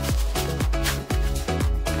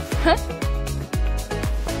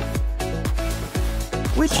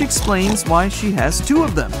 Which explains why she has two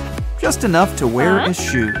of them. Just enough to wear as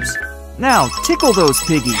shoes. Now, tickle those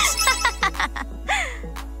piggies.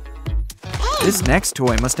 This next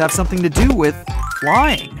toy must have something to do with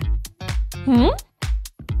flying.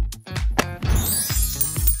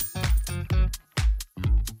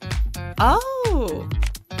 Oh.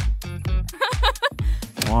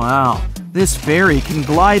 Wow, this fairy can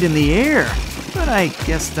glide in the air. But I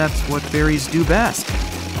guess that's what fairies do best.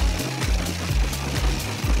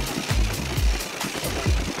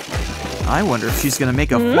 I wonder if she's gonna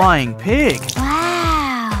make a flying pig.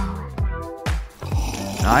 Wow.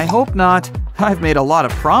 I hope not. I've made a lot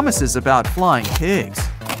of promises about flying pigs.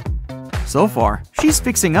 So far, she's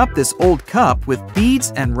fixing up this old cup with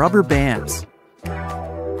beads and rubber bands.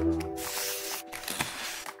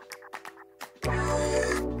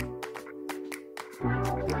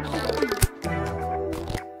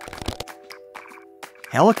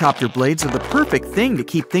 Helicopter blades are the perfect thing to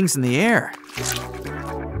keep things in the air.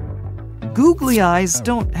 Googly eyes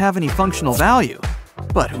don't have any functional value,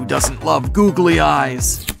 but who doesn't love googly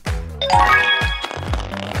eyes?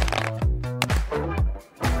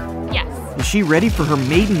 Yes. Is she ready for her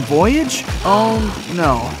maiden voyage? Oh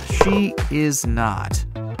no, she is not.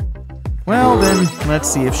 Well then, let's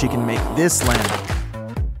see if she can make this landing.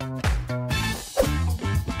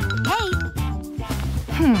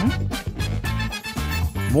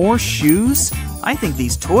 More shoes? I think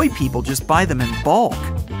these toy people just buy them in bulk.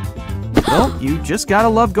 Well, you just gotta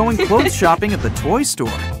love going clothes shopping at the toy store.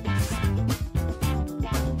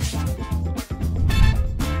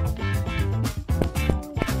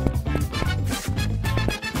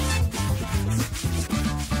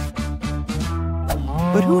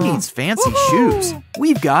 But who needs fancy shoes?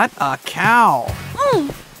 We've got a cow.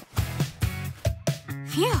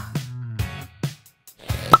 Phew.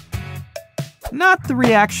 Not the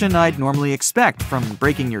reaction I'd normally expect from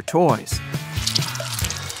breaking your toys.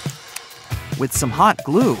 With some hot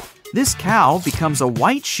glue, this cow becomes a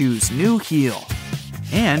white shoe's new heel.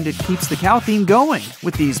 And it keeps the cow theme going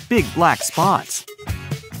with these big black spots.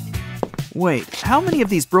 Wait, how many of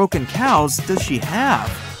these broken cows does she have?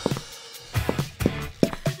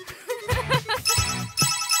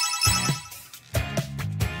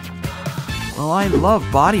 Well, I love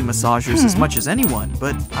body massagers as much as anyone,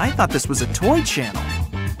 but I thought this was a toy channel.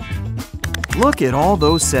 Look at all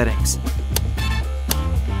those settings.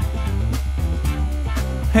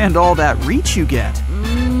 And all that reach you get.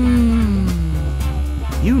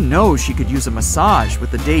 You know she could use a massage with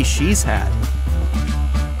the day she's had.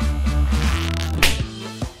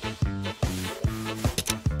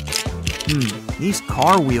 These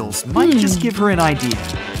car wheels might just give her an idea.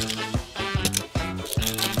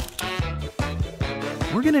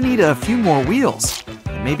 We're gonna need a few more wheels,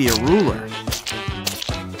 and maybe a ruler.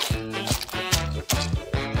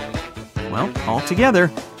 Well, all together,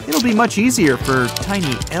 it'll be much easier for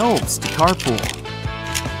tiny elves to carpool.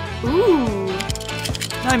 Ooh.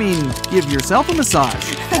 I mean, give yourself a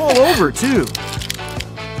massage. All over, too.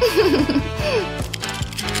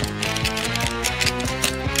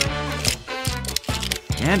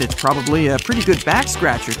 And it's probably a pretty good back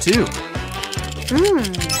scratcher, too.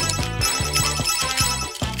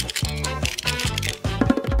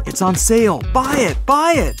 It's on sale. Buy it,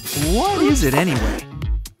 buy it. What is it anyway?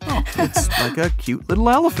 Oh, it's like a cute little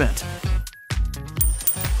elephant.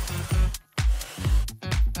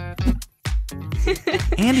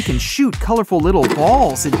 And it can shoot colorful little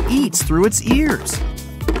balls it eats through its ears.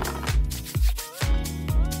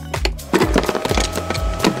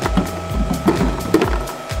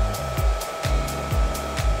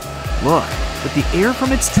 Look, with the air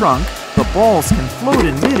from its trunk, the balls can float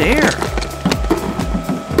in midair.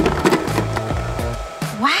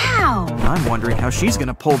 Wow! I'm wondering how she's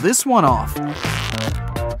gonna pull this one off.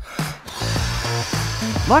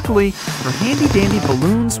 Luckily, her handy-dandy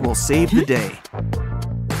balloons will save the day.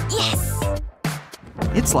 Yes!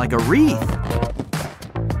 It's like a wreath.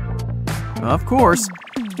 Of course,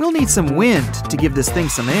 we'll need some wind to give this thing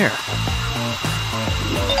some air.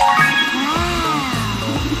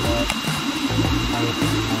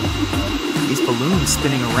 These balloons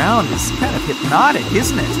spinning around is kind of hypnotic,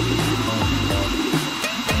 isn't it?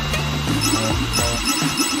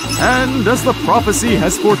 And as the prophecy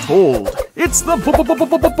has foretold, it's the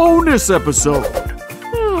bonus episode.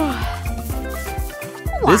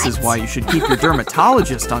 This is why you should keep your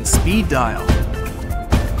dermatologist on speed dial.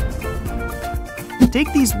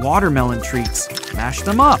 Take these watermelon treats, mash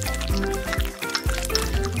them up.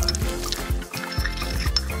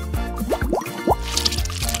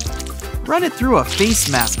 Run it through a face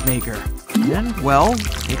mask maker. And, well,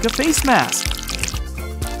 make a face mask.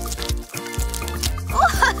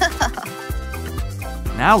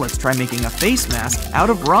 Now let's try making a face mask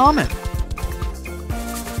out of ramen.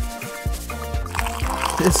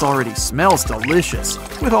 This already smells delicious,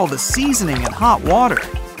 with all the seasoning and hot water.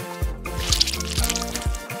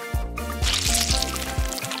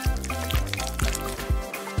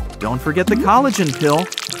 Don't forget the collagen pill.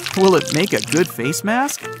 Will it make a good face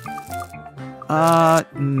mask?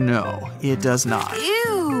 No, it does not.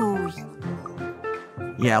 Ew!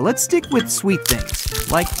 Yeah, let's stick with sweet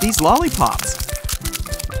things, like these lollipops.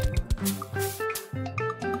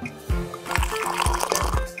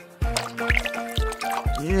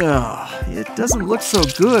 Yeah, it doesn't look so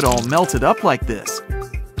good all melted up like this.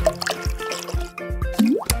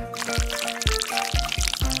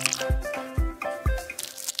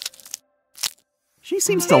 She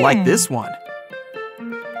seems to like this one.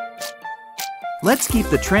 Let's keep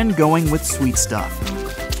the trend going with sweet stuff.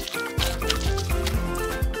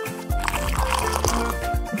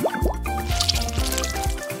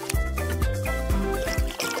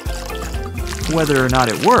 Whether or not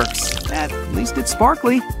it works, at least it's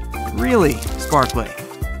sparkly. Really sparkly.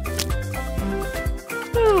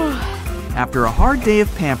 After a hard day of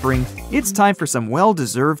pampering, it's time for some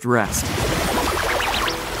well-deserved rest.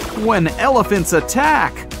 When elephants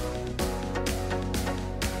attack!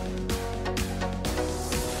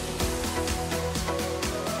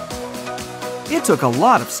 It took a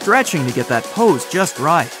lot of stretching to get that pose just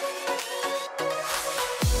right.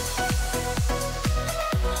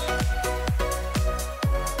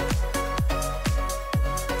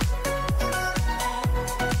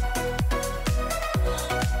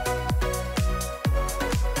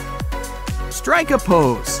 Strike a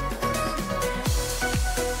pose.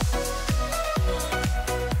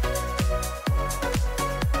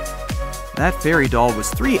 That fairy doll was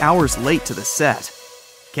 3 hours late to the set.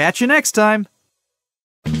 Catch you next time.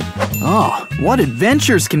 Oh, what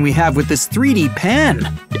adventures can we have with this 3D pen?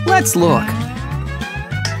 Let's look.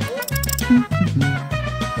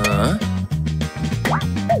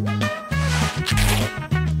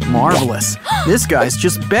 Marvelous. This guy's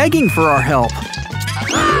just begging for our help.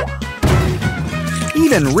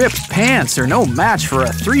 Even ripped pants are no match for a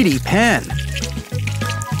 3D pen.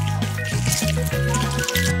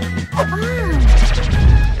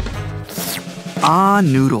 Ah,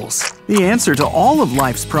 noodles. The answer to all of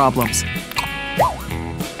life's problems.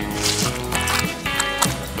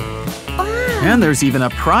 And there's even a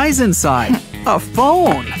prize inside. A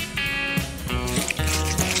phone.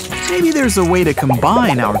 Maybe there's a way to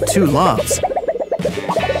combine our two loves.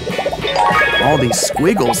 All these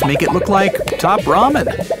squiggles make it look like top ramen.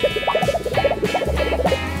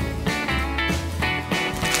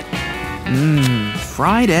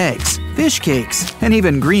 Fried eggs, fish cakes, and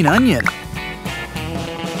even green onion.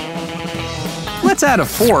 Let's add a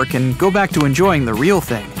fork and go back to enjoying the real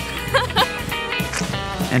thing.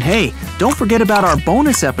 And hey, don't forget about our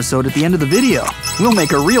bonus episode at the end of the video. We'll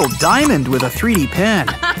make a real diamond with a 3D pen.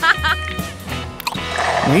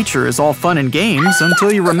 Nature is all fun and games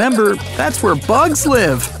until you remember that's where bugs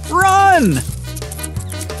live. Run!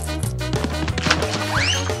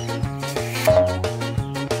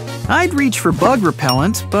 I'd reach for bug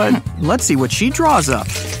repellent, but let's see what she draws up.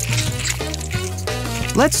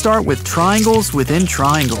 Let's start with triangles within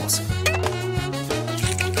triangles.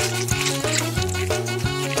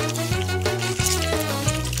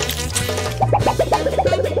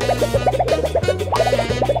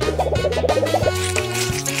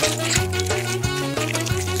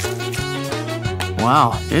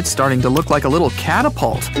 Wow, it's starting to look like a little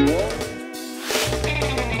catapult.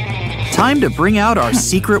 Time to bring out our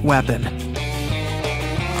secret weapon.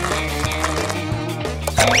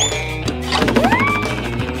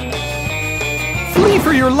 Flee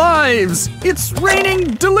for your lives! It's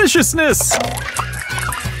raining deliciousness!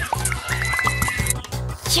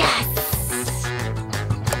 Yes!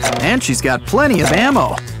 And she's got plenty of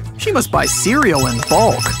ammo. She must buy cereal in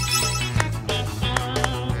bulk.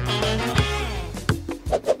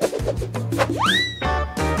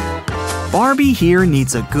 Barbie here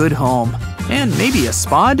needs a good home, and maybe a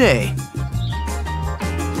spa day.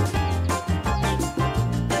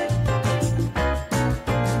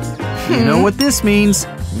 You know what this means?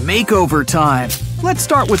 Makeover time. Let's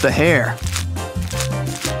start with the hair.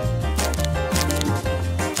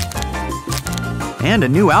 And a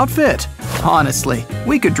new outfit. Honestly,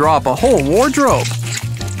 we could draw up a whole wardrobe.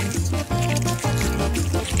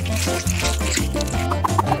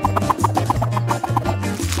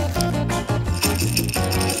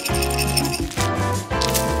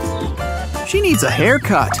 She needs a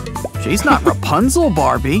haircut. She's not Rapunzel,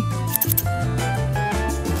 Barbie.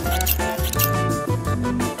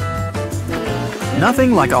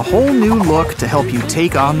 Nothing like a whole new look to help you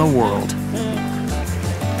take on the world.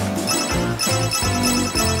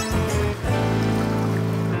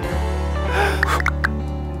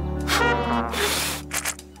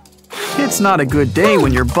 It's not a good day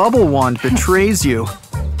when your bubble wand betrays you.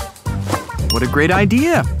 What a great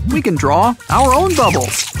idea! We can draw our own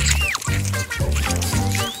bubbles.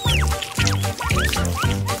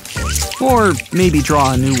 Or maybe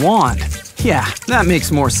draw a new wand. Yeah, that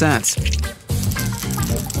makes more sense.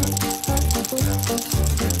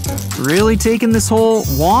 Really taking this whole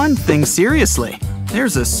wand thing seriously.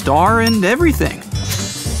 There's a star and everything.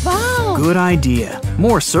 Wow! Good idea.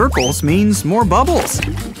 More circles means more bubbles.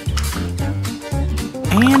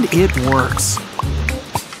 And it works.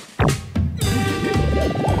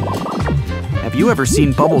 Have you ever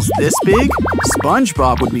seen bubbles this big?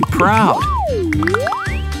 SpongeBob would be proud.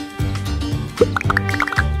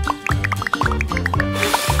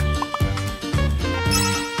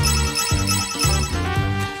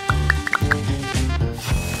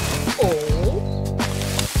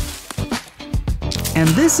 And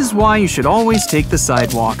this is why you should always take the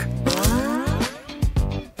sidewalk.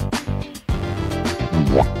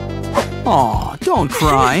 Aw, don't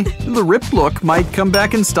cry. The ripped look might come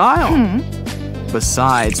back in style.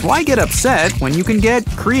 Besides, why get upset when you can get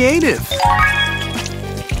creative?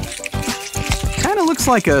 Kinda looks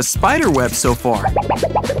like a spider web so far.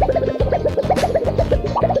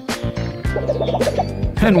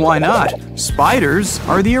 And why not? Spiders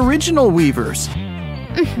are the original weavers.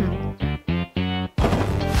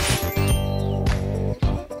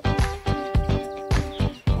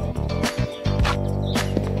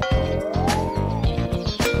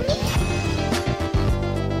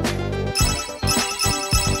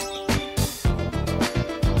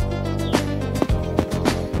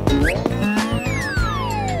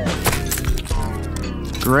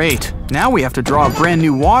 Great. Now we have to draw a brand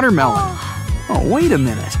new watermelon. Oh, wait a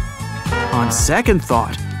minute. On second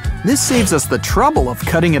thought, this saves us the trouble of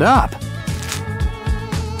cutting it up.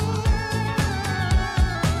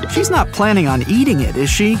 She's not planning on eating it, is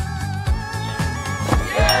she?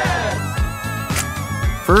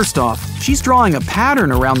 First off, she's drawing a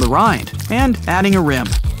pattern around the rind and adding a rim.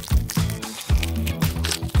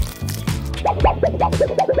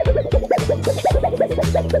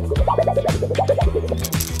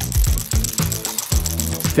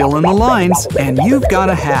 Fill in the lines, and you've got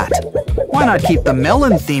a hat. Why not keep the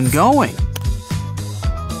melon theme going?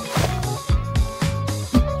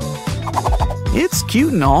 It's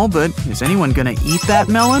cute and all, but is anyone gonna eat that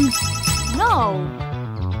melon? No!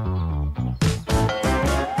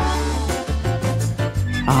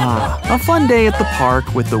 Ah, a fun day at the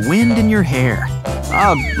park with the wind in your hair.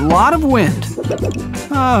 A lot of wind.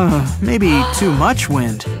 Maybe too much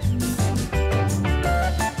wind.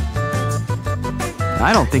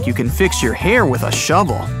 I don't think you can fix your hair with a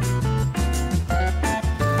shovel.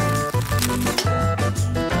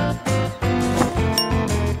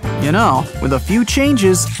 You know, with a few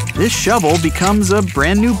changes, this shovel becomes a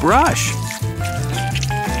brand new brush.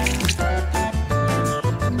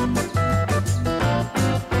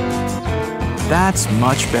 That's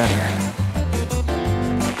much better.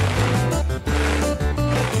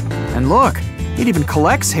 And look, it even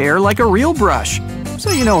collects hair like a real brush,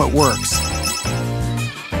 so you know it works.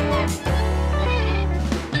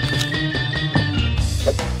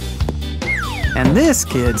 And this,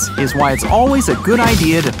 kids, is why it's always a good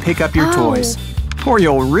idea to pick up your toys, or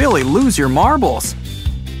you'll really lose your marbles.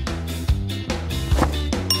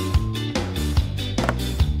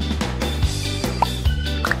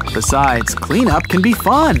 Besides, cleanup can be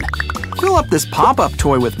fun. Fill up this pop-up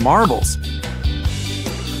toy with marbles.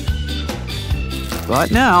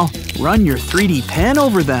 But now, run your 3D pen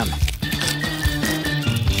over them.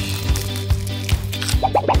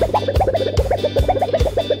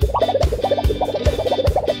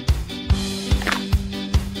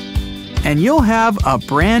 And you'll have a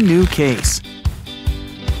brand new case.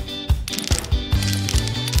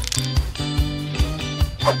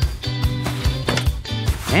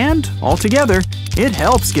 And altogether, it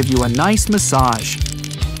helps give you a nice massage.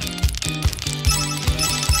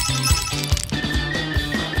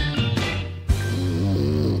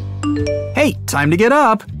 Hey, time to get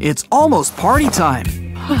up. It's almost party time.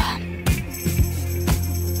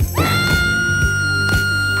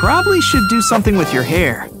 Probably should do something with your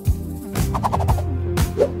hair.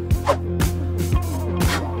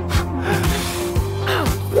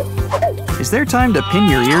 Is there time to pin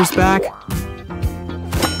your ears back?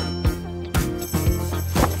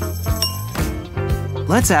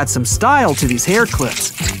 Let's add some style to these hair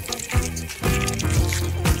clips.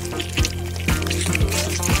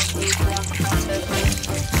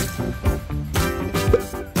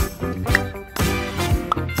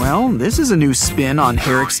 Well, this is a new spin on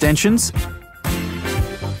hair extensions.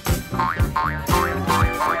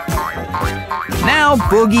 Now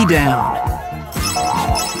boogie down.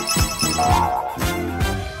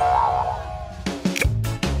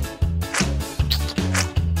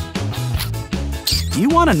 Do you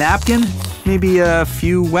want a napkin? Maybe a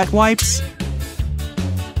few wet wipes?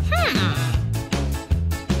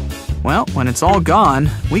 Well, when it's all gone,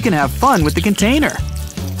 we can have fun with the container.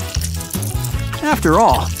 After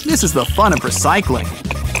all, this is the fun of recycling.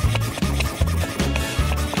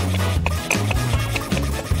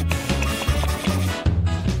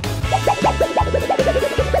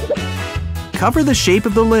 Cover the shape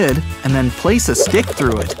of the lid and then place a stick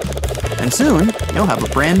through it. And soon, you'll have a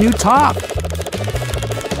brand new top.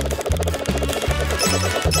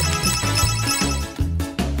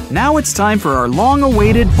 Now it's time for our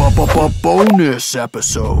long-awaited bonus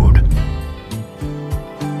episode.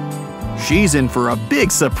 She's in for a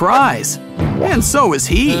big surprise, and so is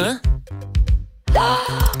he.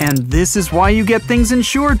 And this is why you get things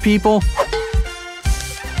insured, people.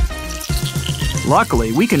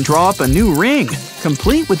 Luckily, we can draw up a new ring,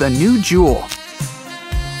 complete with a new jewel.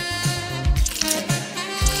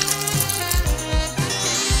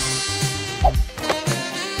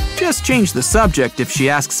 Just change the subject if she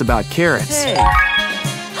asks about carrots. Hey.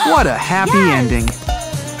 What a happy ending.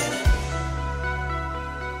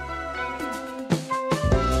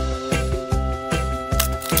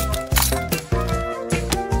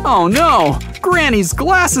 Oh no! Granny's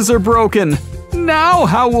glasses are broken! Now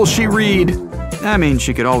how will she read? I mean,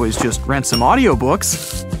 she could always just rent some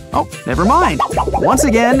audiobooks. Oh, never mind. Once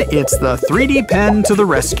again, it's the 3D pen to the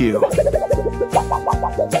rescue.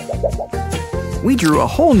 We drew a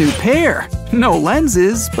whole new pair. No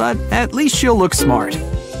lenses, but at least she'll look smart.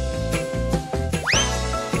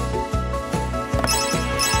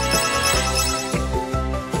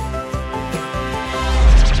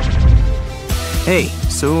 Hey,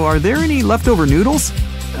 so are there any leftover noodles?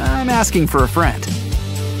 I'm asking for a friend.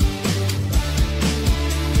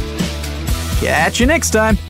 Catch you next time.